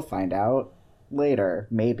 We'll find out later,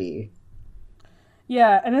 maybe.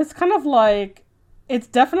 Yeah, and it's kind of like, it's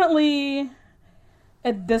definitely,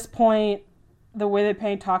 at this point, the way that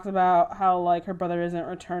Penny talks about how, like, her brother isn't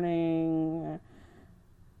returning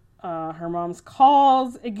her mom's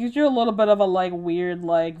calls, it gives you a little bit of a, like, weird,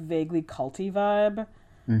 like, vaguely culty vibe.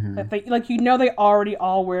 Mm-hmm. I think, like, you know, they already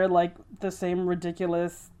all wear, like, the same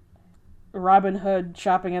ridiculous Robin Hood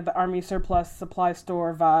shopping at the army surplus supply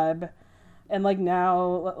store vibe. And, like,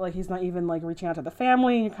 now, like, he's not even, like, reaching out to the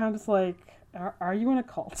family. And you're kind of just like, are you in a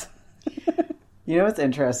cult? You know what's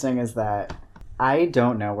interesting is that I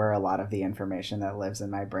don't know where a lot of the information that lives in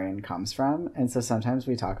my brain comes from. And so sometimes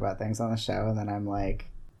we talk about things on the show and then I'm like,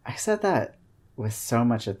 I said that with so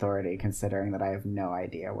much authority considering that I have no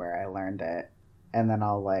idea where I learned it. And then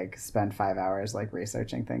I'll like spend 5 hours like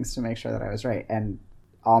researching things to make sure that I was right. And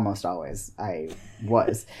almost always I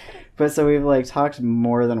was. But so we've like talked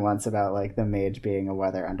more than once about like the mage being a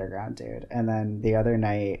Weather Underground dude. And then the other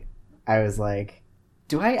night I was like,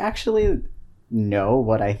 do I actually know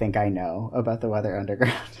what I think I know about the Weather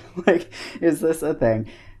Underground? Like, is this a thing?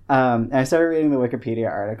 And I started reading the Wikipedia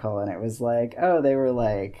article and it was like, oh, they were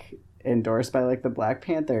like endorsed by like the Black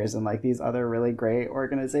Panthers and like these other really great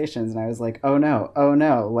organizations. And I was like, oh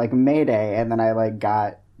no, like Mayday. And then I like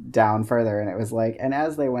got down further and it was like, and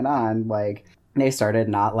as they went on, like they started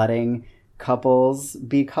not letting couples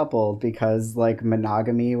be coupled because like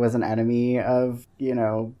monogamy was an enemy of, you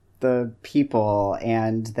know, the people,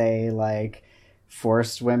 and they like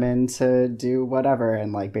forced women to do whatever,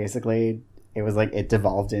 and like basically it was like it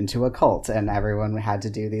devolved into a cult and everyone had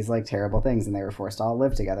to do these like terrible things and they were forced to all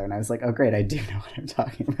live together. And I was like, oh great, I do know what I'm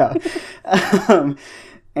talking about.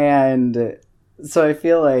 And so I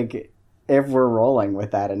feel like if we're rolling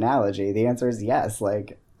with that analogy, the answer is yes.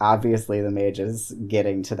 Like obviously the mage is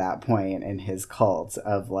getting to that point in his cult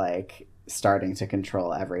of like starting to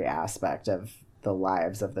control every aspect of the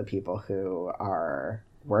lives of the people who are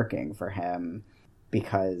working for him,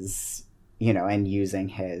 because, you know, and using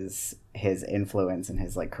his influence and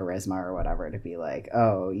his like charisma or whatever to be like,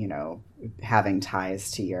 oh, you know, having ties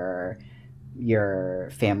to your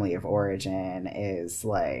family of origin is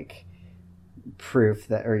like proof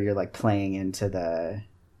that, or you're like playing into the,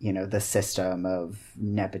 you know, the system of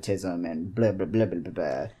nepotism and blah blah blah blah blah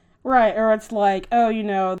blah. Right, or it's like, oh, you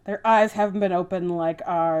know, their eyes haven't been open like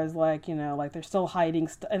ours, like, you know, like they're still hiding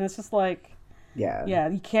and it's just like, yeah,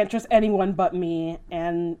 you can't trust anyone but me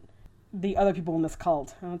and the other people in this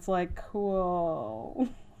cult. And it's like, cool.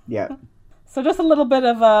 Yeah. So just a little bit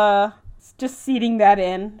of just seeding that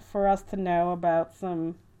in for us to know about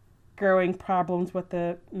some growing problems with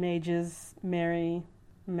the mages marry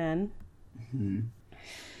men. Mm-hmm.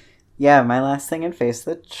 Yeah, my last thing in Face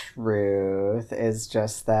the Truth is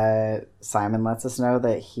just that Simon lets us know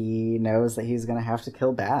that he knows that he's going to have to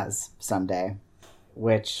kill Baz someday.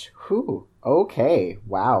 Which, okay,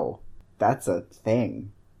 wow, that's a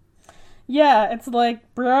thing. Yeah, it's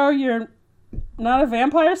like, bro, you're not a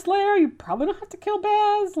vampire slayer? You probably don't have to kill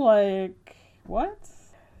Baz? Like, what?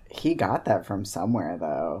 He got that from somewhere,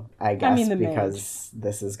 though. I guess because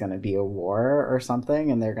this is going to be a war or something,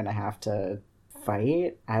 and they're going to have to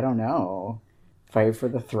fight. I don't know. Fight for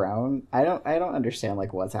the throne. I don't understand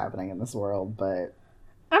like what's happening in this world, but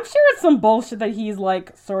I'm sure it's some bullshit that he's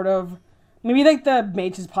like sort of, maybe like the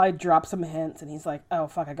mage has probably dropped some hints and he's like, oh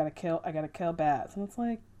fuck, I gotta kill Baz. And it's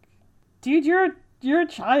like, dude, you're a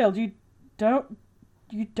child. You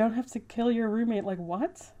don't have to kill your roommate. Like,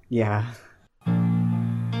 what? Yeah.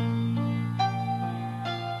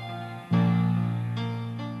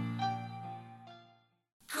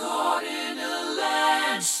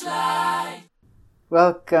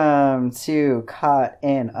 Welcome to Caught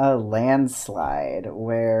in a Landslide,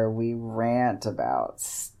 where we rant about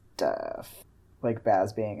stuff. like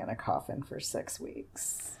Baz being in a coffin for 6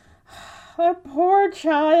 weeks. That poor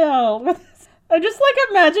child. I'm just like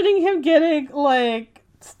imagining him getting like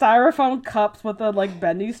styrofoam cups with a like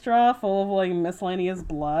bendy straw full of like miscellaneous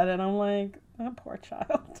blood, and I'm like, that poor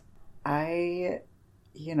child. I,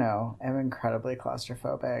 am incredibly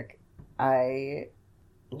claustrophobic. I've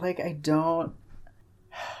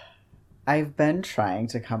been trying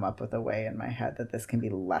to come up with a way in my head that this can be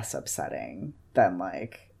less upsetting than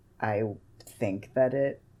like I think that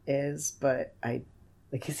it is, but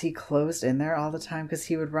is he closed in there all the time? Because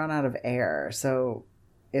he would run out of air. So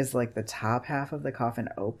is like the top half of the coffin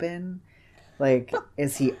open? Like,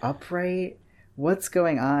 is he upright? What's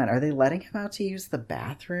going on? Are they letting him out to use the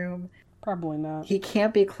bathroom? Probably not. He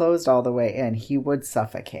can't be closed all the way in. He would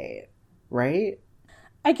suffocate, right?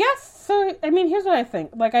 I guess so. I mean, here's what I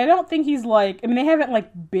think. Like, I don't think he's like, I mean, they haven't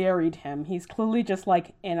like buried him. He's clearly just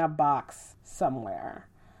like in a box somewhere.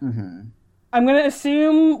 Mm-hmm. I'm gonna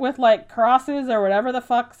assume with like crosses or whatever the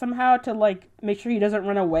fuck somehow to like make sure he doesn't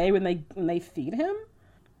run away when they feed him,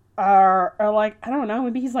 or like I don't know,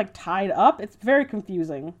 maybe he's like tied up. It's very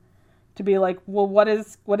confusing to be like, well, what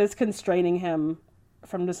is constraining him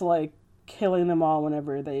from just like killing them all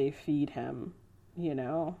whenever they feed him,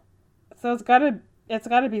 So it's gotta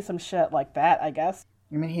be some shit like that, I guess.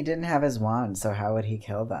 I mean, he didn't have his wand, so how would he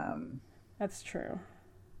kill them? That's true.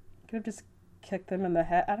 Could have just kicked them in the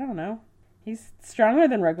head. I don't know. He's stronger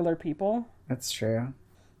than regular people. That's true.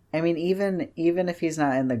 I mean, even if he's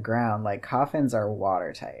not in the ground, like coffins are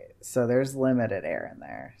watertight, so there's limited air in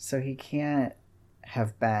there. So he can't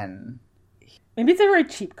have been. Maybe it's a very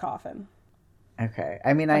cheap coffin. Okay.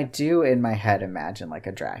 I mean, I do in my head imagine like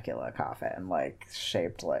a Dracula coffin, like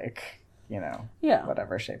shaped like, yeah,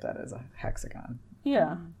 whatever shape that is, a hexagon.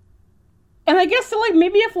 Yeah. And I guess so, like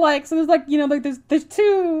maybe if like so there's like like there's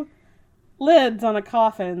two lids on a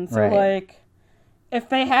coffin, so right. Like if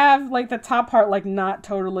they have like the top part like not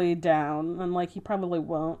totally down, then like he probably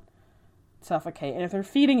won't suffocate. And if they're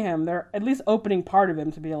feeding him, they're at least opening part of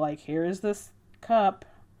him to be like, here's this cup.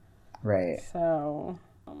 Right. So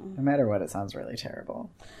no matter what, it sounds really terrible.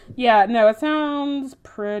 Yeah, no, it sounds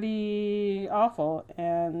pretty awful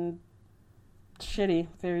and shitty,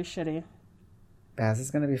 very shitty. Baz is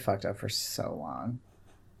gonna be fucked up for so long.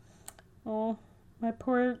 Oh, my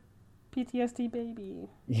poor PTSD baby.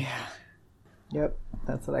 Yeah. Yep,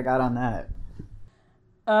 that's what I got on that.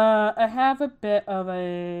 I have a bit of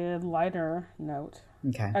a lighter note.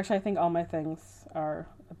 Okay. Actually, I think all my things are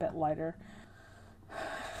a bit lighter.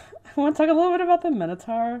 I want to talk a little bit about the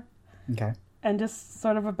Minotaur. Okay. And just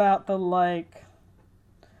sort of about the, like,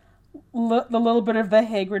 the little bit of the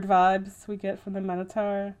Hagrid vibes we get from the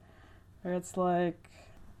Minotaur. Where it's like,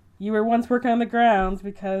 you were once working on the grounds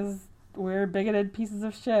because we're bigoted pieces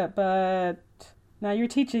of shit, but now you're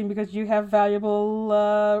teaching because you have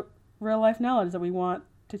valuable real-life knowledge that we want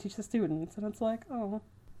to teach the students. And it's like, oh.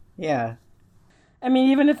 Yeah. I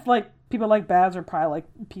mean, even if, like, people like Baz are probably, like,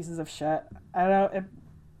 pieces of shit, I don't know,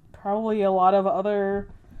 probably a lot of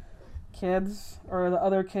other kids, or the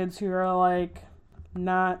other kids who are, like,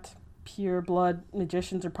 not pure blood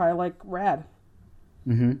magicians are probably, like, rad.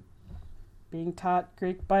 Mm-hmm. Being taught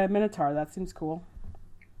Greek by a Minotaur, that seems cool.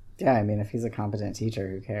 Yeah, I mean, if he's a competent teacher,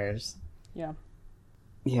 who cares? Yeah.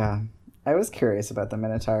 Yeah. I was curious about the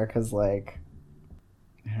Minotaur because, like,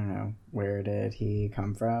 I don't know, where did he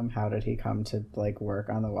come from? How did he come to, like, work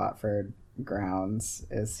on the Watford grounds?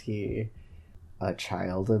 Is he a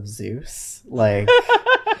child of Zeus? Like,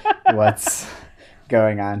 what's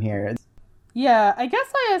going on here? Yeah, I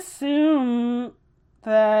guess I assume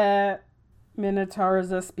that Minotaur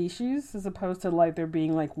is a species as opposed to, like, there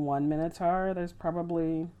being, like, one Minotaur. There's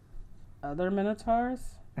probably other Minotaurs.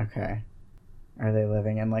 Okay. Are they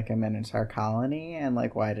living in, like, a Minotaur colony? And,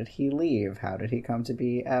 like, why did he leave? How did he come to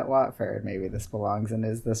be at Watford? Maybe this belongs in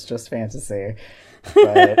Is This Just Fantasy?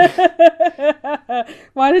 But...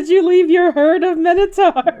 Why did you leave your herd of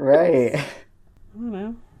Minotaurs? Right. I don't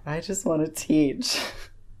know. I just want to teach.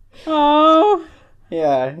 Oh.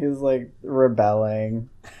 Yeah, he's, like, rebelling.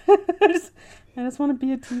 I just want to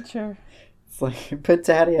be a teacher. It's like, but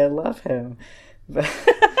Daddy, I love him. But...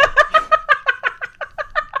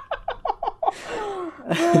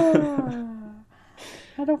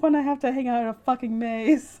 I don't want to have to hang out in a fucking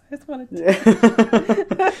maze. I just want to...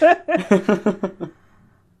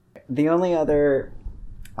 The only other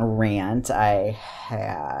rant I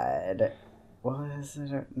had was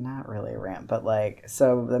it not really a rant, but like,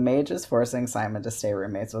 so the mage is forcing Simon to stay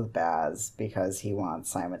roommates with Baz because he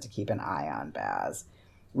wants Simon to keep an eye on Baz,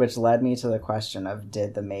 which led me to the question of,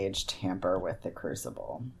 did the mage tamper with the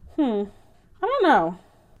crucible? I don't know.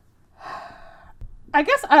 I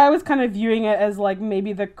guess I was kind of viewing it as like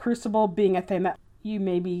maybe the Crucible being a thing that you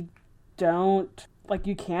maybe don't like.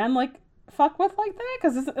 You can like fuck with like that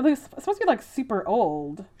because it's at least it's supposed to be like super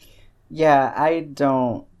old. Yeah, I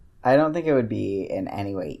don't think it would be in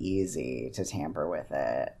any way easy to tamper with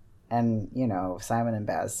it. And, you know, Simon and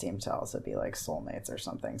Baz seem to also be like soulmates or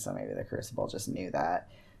something, so maybe the Crucible just knew that.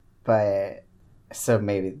 But so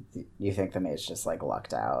maybe you think the mage just like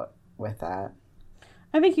lucked out with that?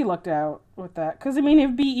 I think he lucked out with that because I mean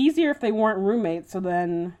it'd be easier if they weren't roommates. So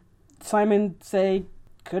then Simon say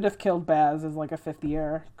could have killed Baz as like a fifth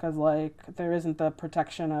year because like there isn't the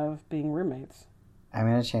protection of being roommates. I'm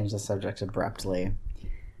going to change the subject abruptly.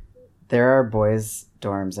 There are boys'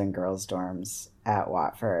 dorms and girls' dorms at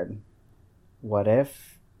Watford. What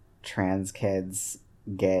if trans kids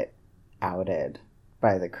get outed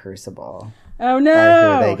by the Crucible? Oh no!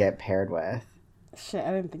 By who they get paired with? Shit,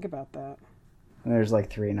 I didn't think about that. And there's like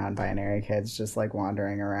 3 non-binary kids just like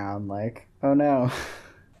wandering around like, oh no.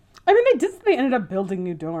 I mean, they ended up building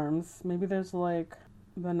new dorms. Maybe there's like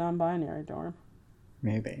the non-binary dorm.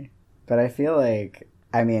 Maybe. But I feel like,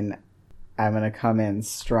 I mean, I'm going to come in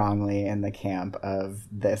strongly in the camp of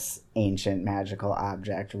this ancient magical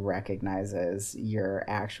object recognizes your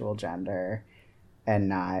actual gender and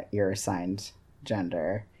not your assigned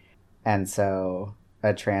gender. And so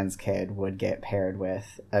a trans kid would get paired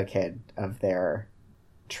with a kid of their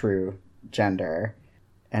true gender.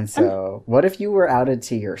 And so what if you were outed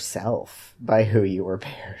to yourself by who you were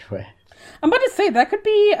paired with? I'm about to say, that could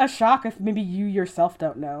be a shock if maybe you yourself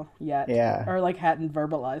don't know yet. Yeah. Or, like, hadn't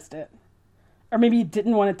verbalized it. Or maybe you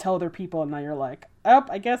didn't want to tell other people, and now you're like, oh,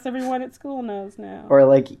 I guess everyone at school knows now. Or,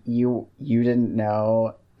 like, you didn't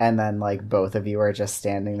know, and then, like, both of you are just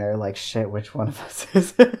standing there like, shit, which one of us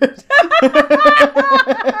is it?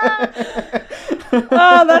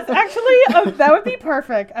 Oh, that's actually, that would be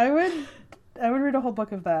perfect. I would read a whole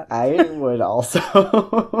book of that. I would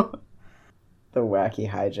also. The wacky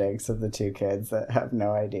hijinks of the 2 kids that have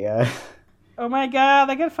no idea. Oh my god,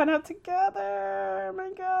 they gotta find out together. Oh my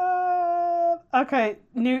god. Okay,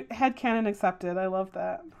 new headcanon accepted. I love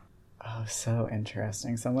that. Oh, so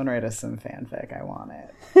interesting. Someone write us some fanfic. I want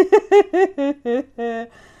it.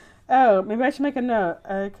 Oh, maybe I should make a note.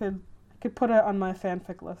 I could put it on my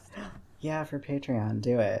fanfic list. Yeah, for Patreon.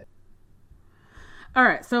 Do it. All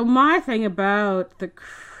right, so my thing about the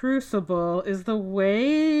Crucible is the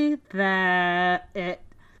way that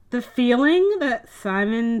the feeling that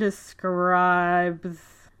Simon describes,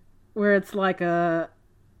 where it's like it's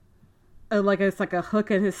like a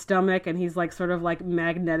hook in his stomach, and he's like sort of like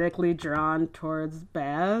magnetically drawn towards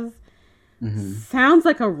Baz. Mm-hmm. Sounds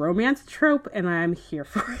like a romance trope, and I'm here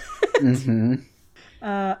for it. Mm-hmm.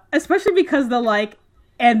 Especially because the like.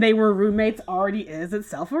 And they were roommates already is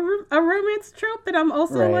itself a romance trope that I'm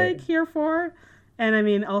also like here for. And I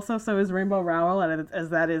mean, also so is Rainbow Rowell, and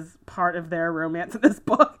as that is part of their romance in this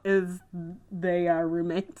book is they are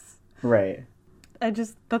roommates. Right.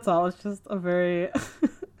 That's all. It's just a very,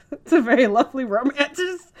 it's a very lovely romance.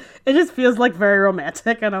 It just feels like very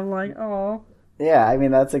romantic, and I'm like, oh. Yeah, I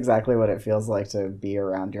mean that's exactly what it feels like to be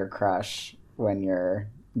around your crush when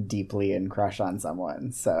you're deeply in crush on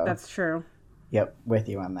someone. So that's true. Yep, with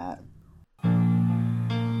you on that.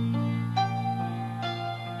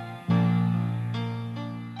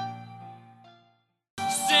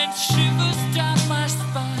 Send shivers down my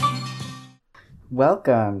spine.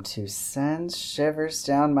 Welcome to Send Shivers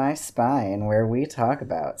Down My Spine, where we talk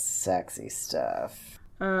about sexy stuff.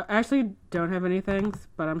 I actually don't have anything,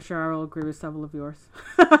 but I'm sure I will agree with several of yours.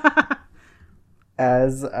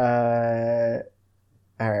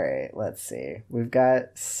 Alright, let's see. We've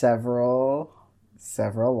got several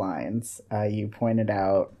lines. You pointed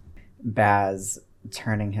out Baz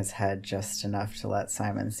turning his head just enough to let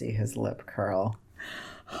Simon see his lip curl.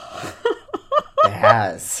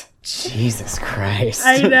 Baz. Jesus Christ.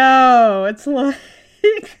 I know. It's like...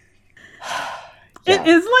 Yeah.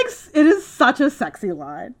 It is such a sexy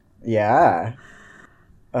line. Yeah.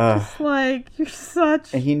 It's like, you're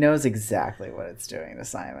such... And he knows exactly what it's doing to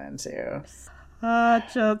Simon, too.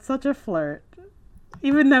 Such a flirt.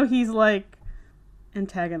 Even though he's, like,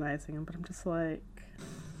 antagonizing him, but I'm just like...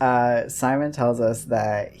 Simon tells us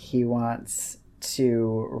that he wants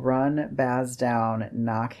to run Baz down,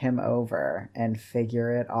 knock him over, and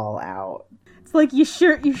figure it all out. It's like, you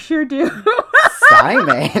sure do.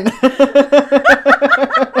 Simon!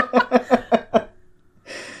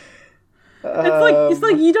 It's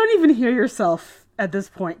like you don't even hear yourself at this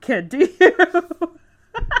point, kid, do you?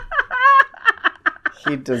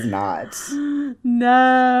 He does not.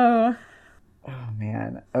 No. Oh,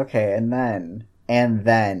 man. Okay, and then,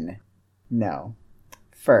 no.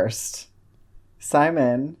 First,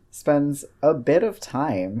 Simon spends a bit of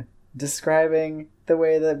time describing the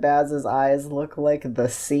way that Baz's eyes look like the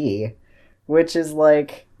sea, which is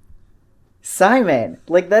like, Simon,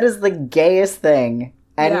 like, that is the gayest thing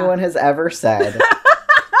anyone has ever said.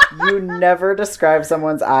 You never describe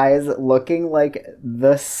someone's eyes looking like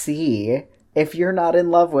the sea if you're not in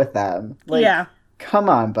love with them. Like, come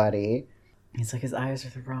on, buddy. He's like, his eyes are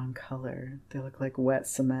the wrong color. They look like wet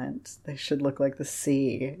cement. They should look like the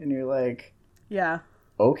sea. And you're like, yeah.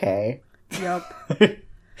 Okay. Yep.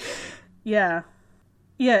 Yeah.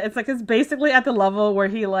 Yeah, it's like, it's basically at the level where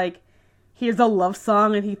he, like, hears a love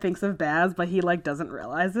song and he thinks of Baz, but he, like, doesn't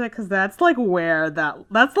realize it, because that's, like, where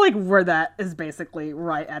that is basically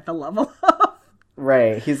right at the level of.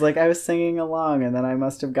 Right. He's like, I was singing along, and then I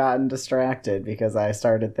must have gotten distracted because I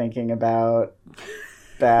started thinking about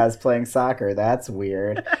Baz playing soccer. That's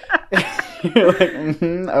weird. You're like,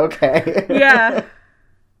 okay. Yeah.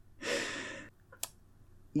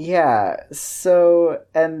 Yeah, so,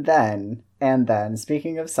 and then,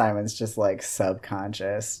 speaking of Simon's just, like,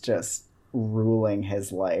 subconscious, just ruling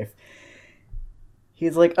his life,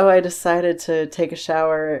 he's like, oh, I decided to take a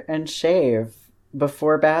shower and shave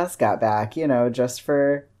before Baz got back, you know, just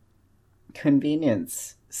for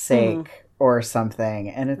convenience sake or something.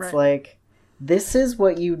 And it's like, this is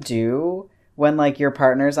what you do when, like, your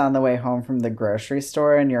partner's on the way home from the grocery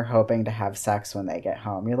store and you're hoping to have sex when they get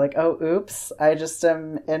home. You're like, oh, oops, I just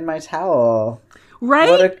am in my towel.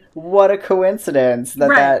 Right? What a coincidence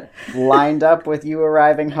that lined up with you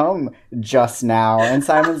arriving home just now. And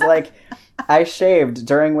Simon's like, I shaved,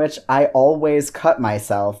 during which I always cut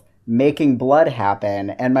myself, making blood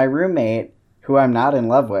happen, and my roommate, who I'm not in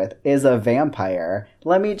love with, is a vampire.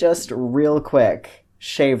 Let me just real quick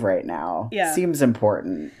shave right now. Yeah. Seems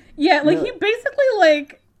important. Yeah, like, he basically,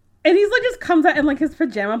 like, and he's, like, just comes out in, like, his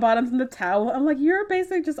pajama bottoms and the towel. I'm like, you're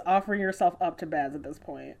basically just offering yourself up to Baz at this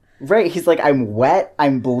point. Right, he's like, I'm wet,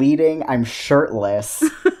 I'm bleeding, I'm shirtless.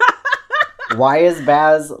 Why is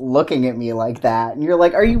Baz looking at me like that? And you're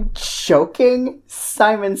like, are you choking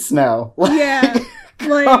Simon Snow? Yeah.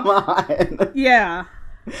 Like, come on. Yeah.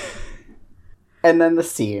 And then the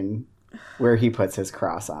scene where he puts his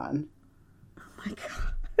cross on. Oh my god.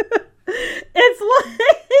 It's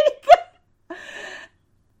like,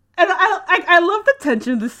 and I love the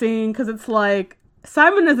tension of the scene, because it's like,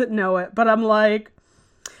 Simon doesn't know it, but I'm like,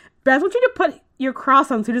 Baz, I want you to put your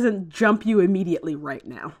cross on so he doesn't jump you immediately right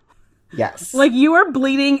now. Yes. Like, you are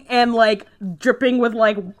bleeding and, like, dripping with,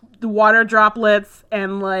 like, the water droplets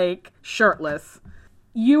and, like, shirtless.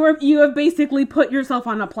 You have basically put yourself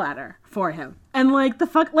on a platter for him. And, like, the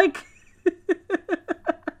fuck, like...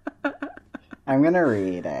 I'm gonna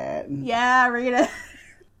read it. Yeah, read it.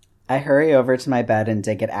 I hurry over to my bed and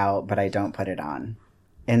dig it out, but I don't put it on.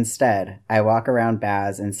 Instead, I walk around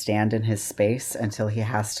Baz and stand in his space until he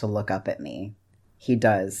has to look up at me. He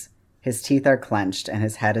does. His teeth are clenched and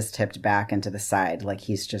his head is tipped back and to the side like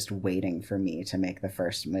he's just waiting for me to make the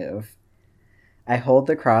first move. I hold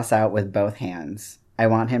the cross out with both hands. I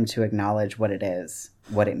want him to acknowledge what it is,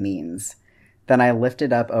 what it means. Then I lift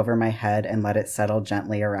it up over my head and let it settle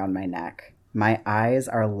gently around my neck. My eyes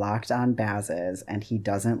are locked on Baz's, and he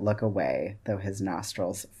doesn't look away, though his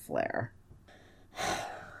nostrils flare.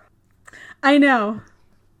 I know.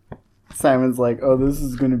 Simon's like, oh, this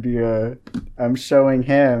is going to be I'm showing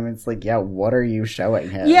him. It's like, yeah, what are you showing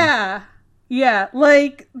him? Yeah. Yeah,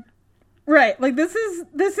 like, right. Like, this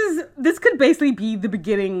could basically be the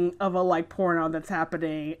beginning of a, like, porno that's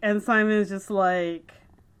happening. And Simon is just like,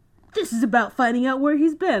 this is about finding out where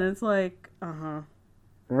he's been. It's like, uh-huh.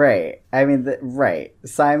 Right. I mean, right.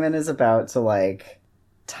 Simon is about to, like,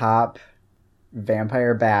 top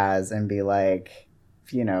Vampire Baz and be like,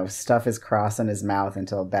 you know, stuff his cross in his mouth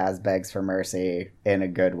until Baz begs for mercy in a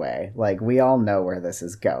good way. Like, we all know where this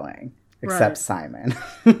is going. Except Simon.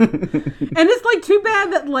 And it's, like, too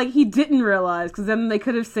bad that, like, he didn't realize, because then they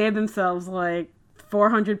could have saved themselves, like,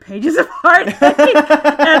 400 pages of heartache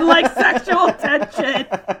and, like, sexual tension.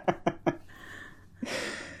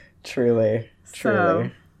 Truly.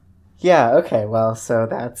 Yeah, okay, well, so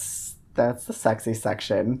that's the sexy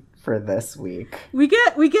section for this week. We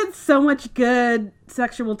get so much good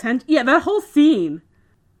sexual tension. Yeah, that whole scene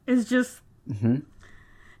is just... Mm-hmm. And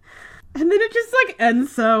then it just, like,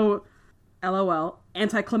 ends so, LOL,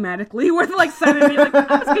 anticlimactically, with, like, Simon being like,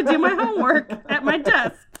 I was gonna do my homework at my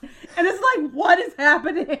desk. And it's like, what is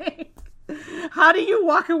happening? How do you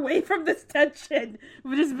walk away from this tension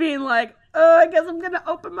of just being like, oh, I guess I'm gonna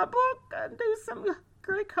open my book and do some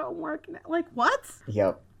Greek homework. Like, what?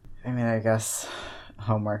 Yep. I mean, I guess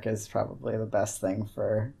homework is probably the best thing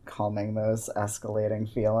for calming those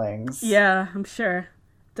escalating feelings. Yeah, I'm sure.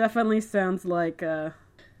 Definitely sounds like a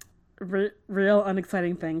real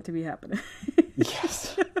unexciting thing to be happening.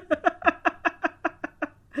 Yes.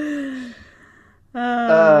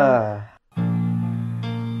 Uh,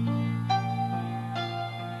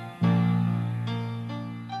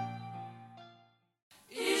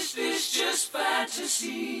 Is this just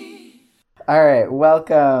fantasy? All right,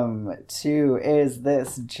 welcome to Is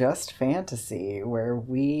This Just Fantasy, where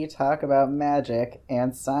we talk about magic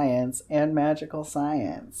and science and magical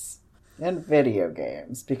science and video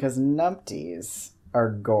games, because numpties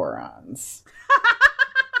are Gorons.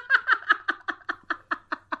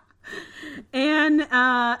 and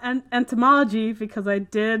entomology, because I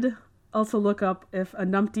did also look up if a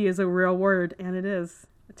numpty is a real word, and it is,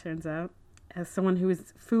 it turns out, as someone who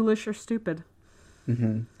is foolish or stupid.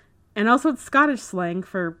 Mm-hmm. And also it's Scottish slang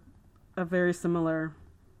for a very similar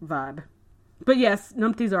vibe. But yes,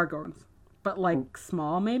 numpties are Gorons. But like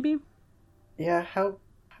small, maybe? Yeah,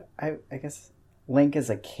 I guess Link is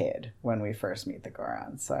a kid when we first meet the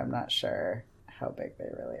Gorons, so I'm not sure how big they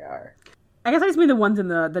really are. I guess I just mean the ones in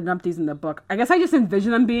the numpties in the book. I guess I just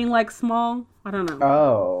envision them being like small. I don't know.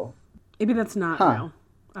 Oh. Maybe that's not Huh. real.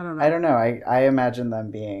 I don't know. I don't know. I imagine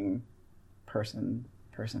them being person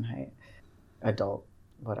height. Adult,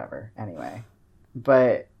 whatever. Anyway.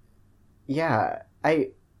 But yeah,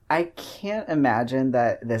 I can't imagine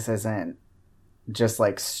that this isn't just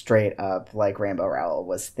like straight up like Rainbow Rowell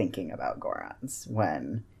was thinking about Gorons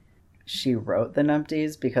when she wrote the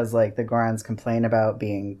numpties, because like the Gorons complain about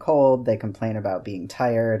being cold, they complain about being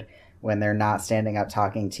tired. When they're not standing up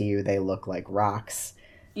talking to you, they look like rocks.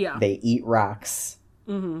 Yeah. They eat rocks.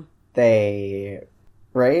 Mm-hmm. They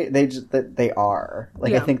are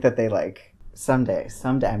like, Yeah. I think that they like someday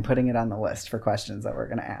I'm putting it on the list for questions that we're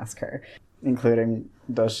going to ask her, including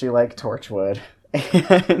does she like Torchwood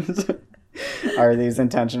and are these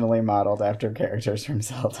intentionally modeled after characters from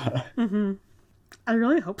Zelda? Mm-hmm. I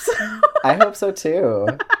really hope so. I hope so too.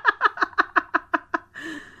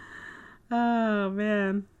 Oh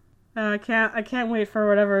man, I can't wait for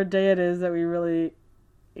whatever day it is that we really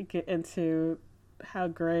get into how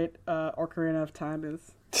great Ocarina of Time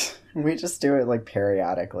is. We just do it like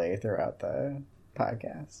periodically throughout the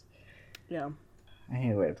podcast. Yeah. I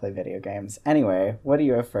hate a way to play video games. Anyway, what do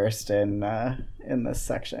you have first in this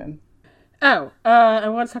section? Oh, I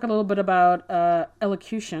want to talk a little bit about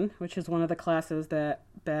elocution, which is one of the classes that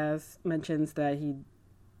Baz mentions that he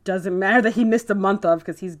doesn't matter that he missed a month of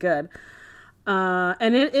because he's good.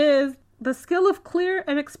 And it is the skill of clear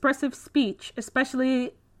and expressive speech,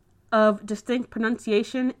 especially of distinct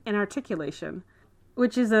pronunciation and articulation,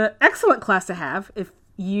 which is an excellent class to have if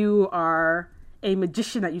you are a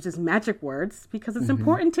magician that uses magic words, because it's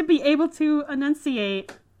important to be able to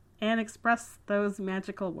enunciate and express those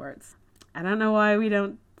magical words. I don't know why we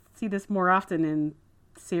don't see this more often in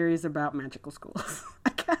series about magical schools,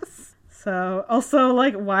 I guess. So also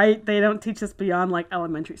like why they don't teach this beyond like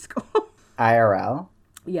elementary school. IRL?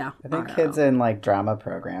 Yeah. I think IRL. kids in like drama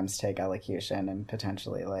programs take elocution, and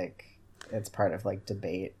potentially like it's part of like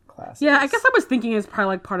debate classes. Yeah, I guess I was thinking it's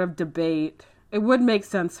probably like part of debate. It would make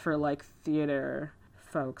sense for like theater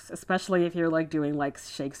folks, especially if you're like doing like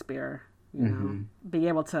Shakespeare, you know. Being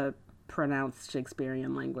able to pronounce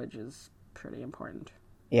Shakespearean language is pretty important.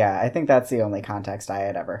 Yeah, I think that's the only context I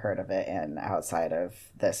had ever heard of it in outside of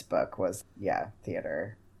this book was,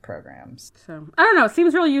 theater programs. So, I don't know, it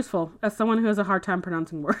seems really useful as someone who has a hard time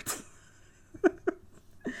pronouncing words.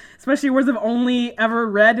 Especially words I've only ever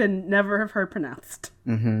read and never have heard pronounced.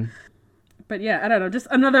 Mm-hmm. But yeah, I don't know, just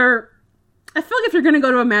another... I feel like if you're going to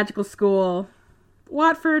go to a magical school,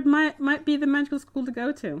 Watford might be the magical school to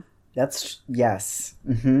go to. Yes.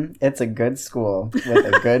 Mm-hmm. It's a good school with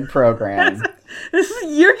a good program.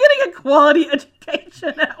 You're getting a quality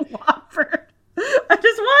education at Watford. I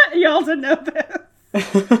just want y'all to know this.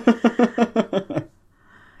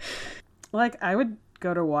 Like, I would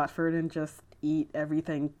go to Watford and just eat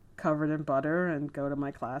everything covered in butter and go to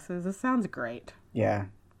my classes. It sounds great. Yeah.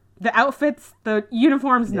 The outfits, the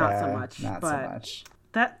uniforms, not so much. Not but so much.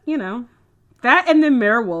 That, that and the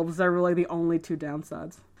werewolves are really the only two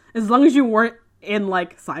downsides. As long as you weren't in,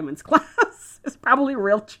 like, Simon's class, it's probably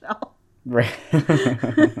real chill. Right.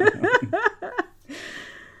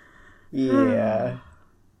 Yeah.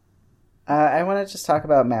 I want to just talk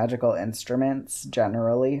about magical instruments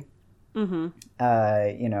generally.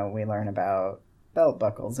 Mm-hmm. We learn about belt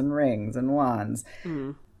buckles and rings and wands.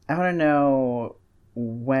 Mm. I want to know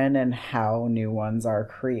when and how new ones are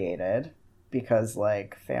created, because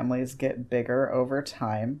like families get bigger over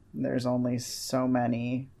time. There's only so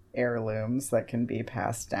many heirlooms that can be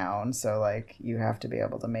passed down, so like you have to be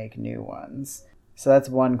able to make new ones. So that's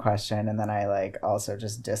one question. And then I like also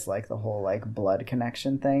just dislike the whole like blood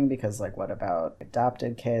connection thing, because like what about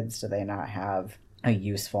adopted kids? Do they not have a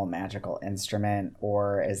useful magical instrument,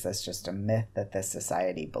 or is this just a myth that this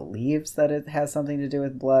society believes that it has something to do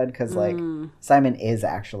with blood? Because like Simon is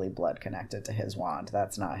actually blood connected to his wand.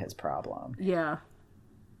 That's not his problem. Yeah.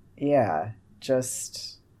 Yeah,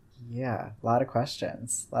 just a lot of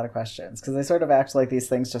questions, because they sort of act like these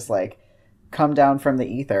things just like come down from the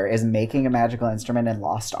ether. Is making a magical instrument in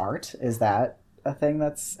lost art, is that a thing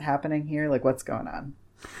that's happening here? Like, what's going on?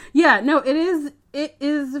 Yeah, no, it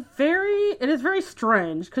is very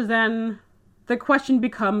strange, because then the question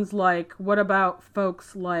becomes like, what about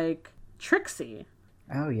folks like Trixie?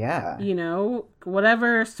 Oh yeah. You know,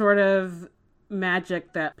 whatever sort of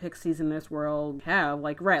magic that pixies in this world have,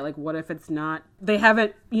 like, right, like what if it's not, they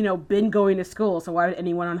haven't, you know, been going to school, so why would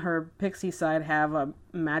anyone on her pixie side have a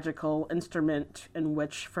magical instrument in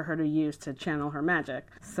which for her to use to channel her magic?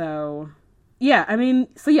 So yeah, I mean,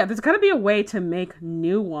 so yeah, there's got to be a way to make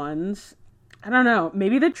new ones. I don't know,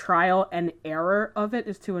 maybe the trial and error of it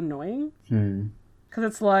is too annoying. Because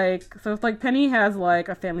it's like, so it's like Penny has like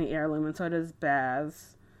a family heirloom, and so does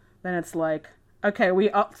Baz. Then it's like, okay,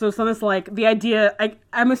 so it's like the idea,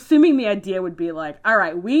 I'm assuming the idea would be like, all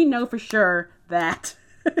right, we know for sure that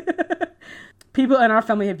people in our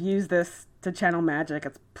family have used this to channel magic.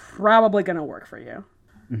 It's probably going to work for you.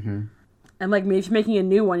 Mm-hmm. And like, maybe if you're making a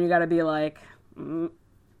new one, you got to be like, who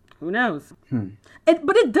knows?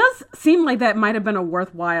 But it does seem like that might have been a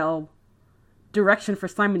worthwhile direction for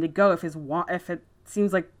Simon to go if it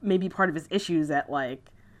seems like maybe part of his issues that like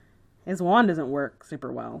his wand doesn't work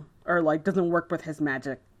super well, or like doesn't work with his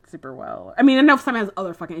magic super well. I mean, I know Simon has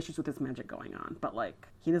other fucking issues with his magic going on, but like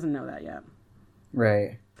he doesn't know that yet.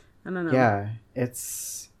 Right. I don't know. Yeah,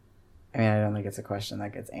 I mean, I don't think it's a question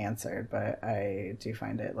that gets answered, but I do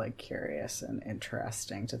find it like curious and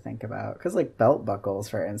interesting to think about, because like belt buckles,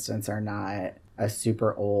 for instance, are not a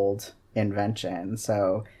super old invention.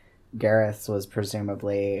 So Gareth's was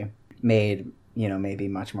presumably made, you know, maybe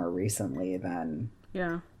much more recently than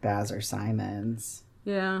Baz or Simon's.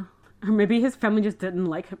 Yeah. Or maybe his family just didn't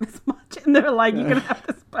like him as much, and they're like, you can have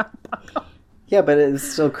this belt buckle. Yeah, but it's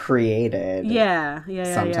still created.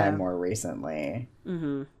 Sometime more recently.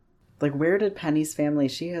 Mm-hmm. Like, where did Penny's family,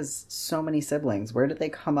 she has so many siblings, where did they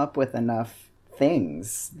come up with enough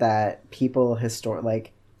things that people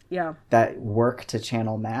that work to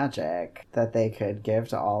channel magic that they could give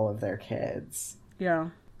to all of their kids? Yeah,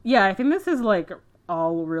 I think this is like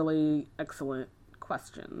all really excellent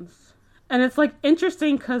questions, and it's like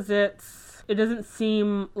interesting because it doesn't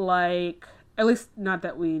seem like, at least not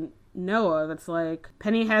that we know of, it's like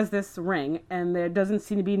Penny has this ring and there doesn't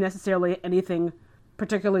seem to be necessarily anything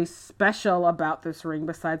particularly special about this ring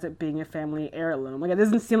besides it being a family heirloom. Like, it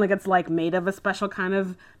doesn't seem like it's like made of a special kind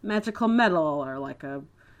of magical metal, or like a,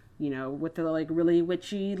 you know, with the like really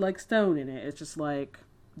witchy like stone in it. It's just like,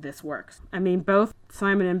 this works. I mean, both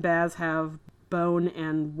Simon and Baz have bone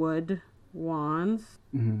and wood wands.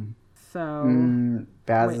 Mm-hmm. So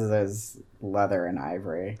Baz is leather and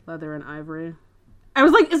ivory. I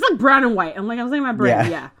was like, it's like brown and white. I was like, my brain,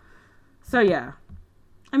 yeah. So yeah,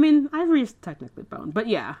 I mean, ivory is technically bone, but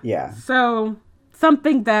yeah. Yeah. So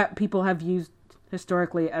something that people have used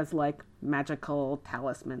historically as like magical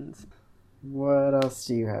talismans. What else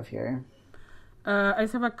do you have here? I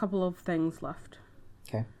just have a couple of things left.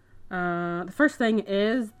 Okay. The first thing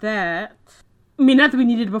is that, I mean, not that we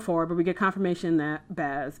needed it before, but we get confirmation that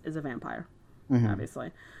Baz is a vampire,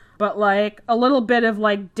 obviously. But like a little bit of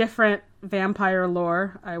like different vampire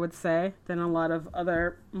lore, I would say, than a lot of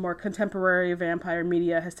other more contemporary vampire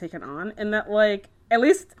media has taken on. And that, like, at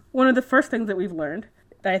least one of the first things that we've learned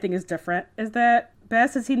that I think is different is that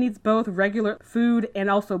Baz says he needs both regular food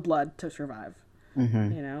and also blood to survive.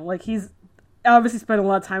 Mm-hmm. You know, like, he's obviously spent a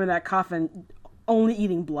lot of time in that coffin only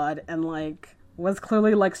eating blood, and like was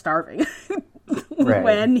clearly like starving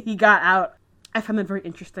when he got out. I found that very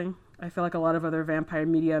interesting. I feel like a lot of other vampire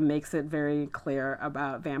media makes it very clear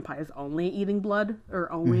about vampires only eating blood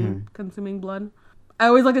or only consuming blood. I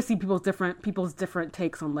always like to see people's different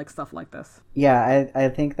takes on like stuff like this. Yeah, I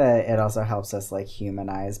think that it also helps us like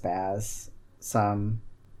humanize Baz some,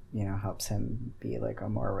 you know, helps him be like a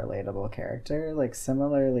more relatable character, like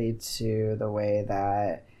similarly to the way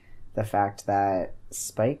that the fact that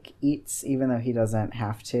Spike eats even though he doesn't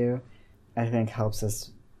have to, I think helps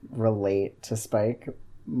us relate to Spike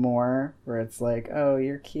more, where it's like, oh,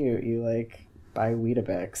 you're cute, you like buy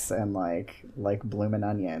Weetabix and like bloomin'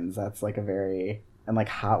 onions. That's like a very, and like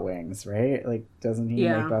hot wings, right? Like, doesn't he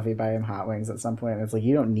make Buffy buy him hot wings at some point? And it's like,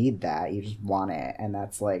 you don't need that, you just want it, and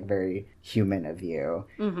that's like very human of you.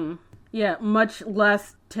 Yeah, much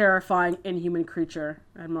less terrifying inhuman creature,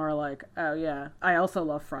 and more like, oh yeah, I also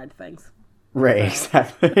love fried things. Right,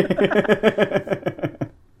 exactly.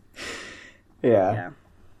 Yeah. Yeah.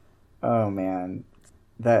 Oh man,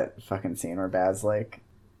 that fucking scene where Baz like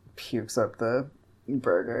pukes up the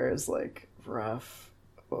burger is like rough.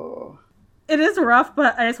 Oh. It is rough,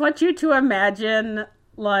 but I just want you to imagine,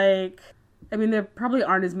 like, I mean, there probably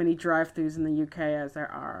aren't as many drive-thrus in the UK as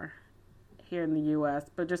there are here in the US,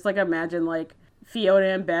 but just, like, imagine, like, Fiona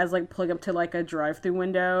and Baz, like, pulling up to, like, a drive-thru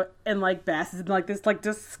window, and, like, Baz is in, like, this, like,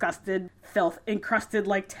 disgusted, filth-encrusted,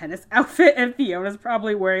 like, tennis outfit, and Fiona's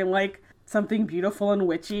probably wearing, like, something beautiful and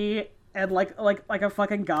witchy, and, like a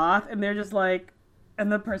fucking goth, and they're just, like, and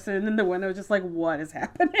the person in the window is just like, what is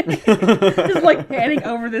happening? Just, like, handing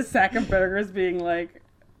over this sack of burgers, being like,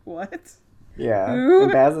 what? Yeah, Ooh.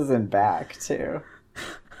 and Baz is in back too.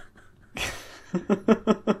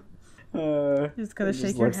 Just gotta it shake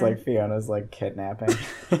just your looks head. like Fiona's like kidnapping.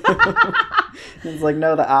 It's like,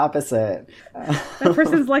 no, the opposite. That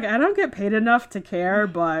person's like, I don't get paid enough to care,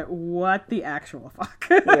 but what the actual fuck?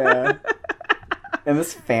 Yeah. In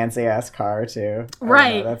this fancy ass car too. I don't know,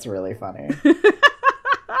 Right. that's really funny.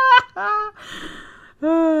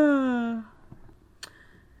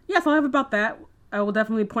 Yes, I'll have about that. I will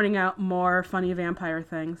definitely be pointing out more funny vampire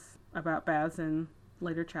things about Baz in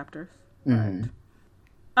later chapters. Mhm.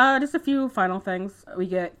 Just a few final things. We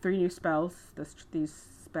get 3 new spells these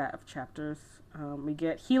spat of chapters. We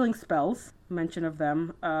get healing spells, mention of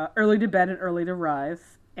them, early to bed and early to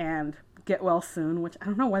rise, and get well soon, which I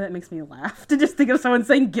don't know why that makes me laugh to just think of someone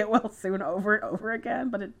saying get well soon over and over again,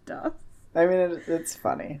 but it does. I mean, it's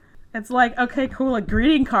funny. It's like, okay, cool, a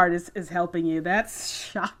greeting card is helping you. That's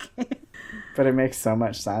shocking. But it makes so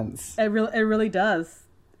much sense. It really does.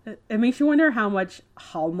 It makes you wonder how much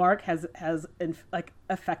Hallmark has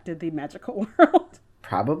affected the magical world.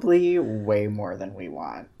 Probably way more than we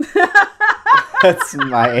want. That's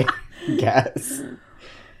my guess.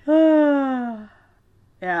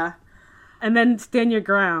 Yeah. And then stand your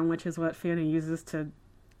ground, which is what Fiona uses to,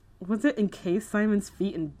 was it encase Simon's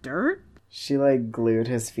feet in dirt? She like glued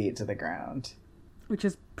his feet to the ground. Which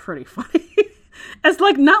is pretty funny. It's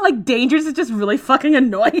like not like dangerous, it's just really fucking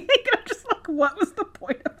annoying. I'm just like, what was the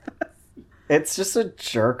point of this? It's just a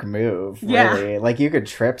jerk move, Yeah. really. Like, you could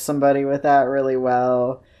trip somebody with that really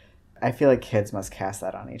well. I feel like kids must cast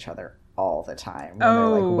that on each other all the time. When they're,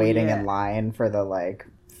 like, waiting yeah. in line for the, like,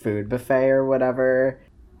 food buffet or whatever.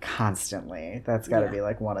 Constantly. That's gotta Yeah. be,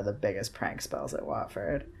 like, one of the biggest prank spells at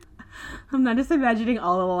Watford. I'm not just imagining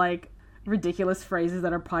all the like ridiculous phrases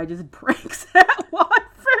that are probably just pranks at Watford.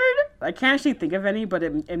 I can't actually think of any, but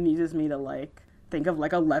it amuses me to like think of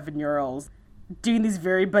like 11-year-olds doing these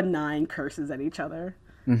very benign curses at each other,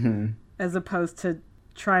 as opposed to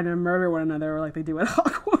trying to murder one another like they do at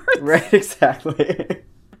Hogwarts. Right, exactly.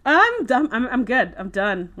 I'm done. I'm good. I'm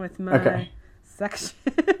done with my section.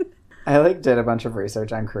 I, like, did a bunch of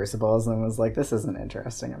research on crucibles and was like, this isn't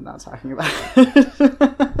interesting. I'm not talking about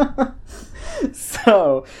it.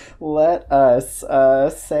 So, let us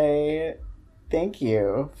say thank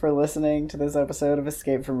you for listening to this episode of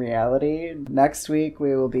Escape from Reality. Next week,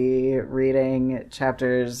 we will be reading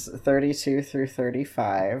chapters 32 through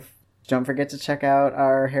 35. Don't forget to check out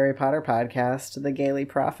our Harry Potter podcast, The Gaily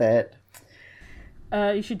Prophet.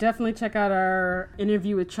 You should definitely check out our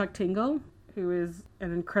interview with Chuck Tingle, who is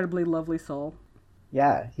an incredibly lovely soul.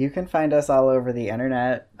 Yeah, you can find us all over the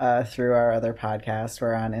internet through our other podcasts.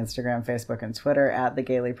 We're on Instagram, Facebook, and Twitter at The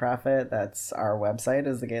Gaily Prophet. That's our website,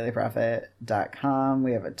 is thegailyprophet.com.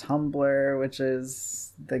 We have a Tumblr, which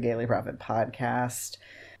is The Gaily Prophet Podcast.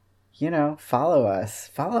 You know, follow us.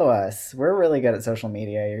 Follow us. We're really good at social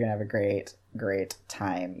media. You're going to have a great, great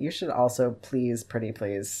time. You should also please, pretty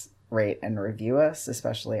please, rate and review us,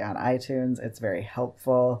 especially on iTunes. It's very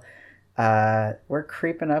helpful. We're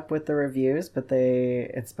creeping up with the reviews, but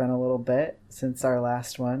it's been a little bit since our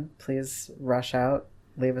last one. Please rush out,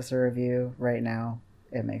 leave us a review right now.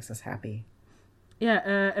 It makes us happy.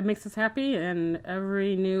 Yeah, it makes us happy, and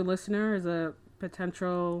every new listener is a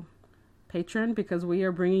potential patron because we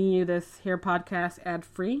are bringing you this here podcast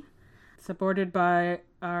ad-free, supported by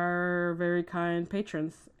our very kind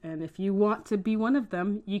patrons. And if you want to be one of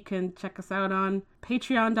them, you can check us out on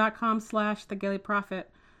patreon.com/thegailyprophet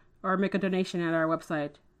or make a donation at our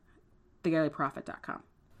website, thegailyprophet.com.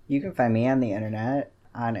 You can find me on the internet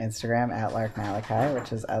on Instagram at Lark Malachi,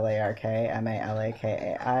 which is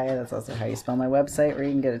LARKMALAKAI. That's also how you spell my website, where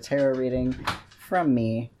you can get a tarot reading from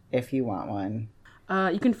me if you want one.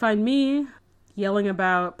 You can find me yelling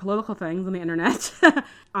about political things on the internet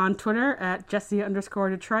on Twitter at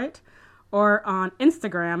Jessie_Detroit or on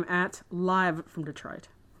Instagram at Live from Detroit.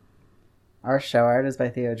 Our show art is by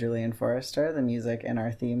Theo Julian Forrester. The music in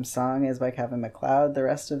our theme song is by Kevin MacLeod. The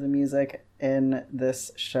rest of the music in this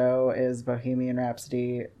show is Bohemian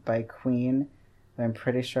Rhapsody by Queen. I'm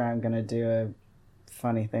pretty sure I'm going to do a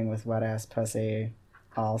funny thing with Wet Ass Pussy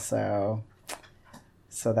also.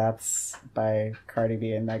 So that's by Cardi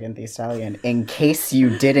B and Megan Thee Stallion, in case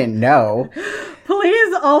you didn't know.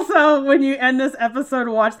 Please also, when you end this episode,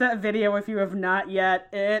 watch that video if you have not yet.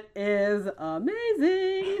 It is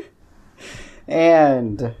amazing.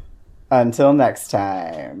 And until next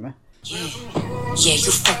time. Yeah,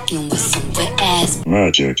 you fucking with some wet ass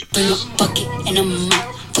Magic. Bring a bucket and a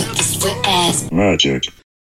mop for this wet ass Magic.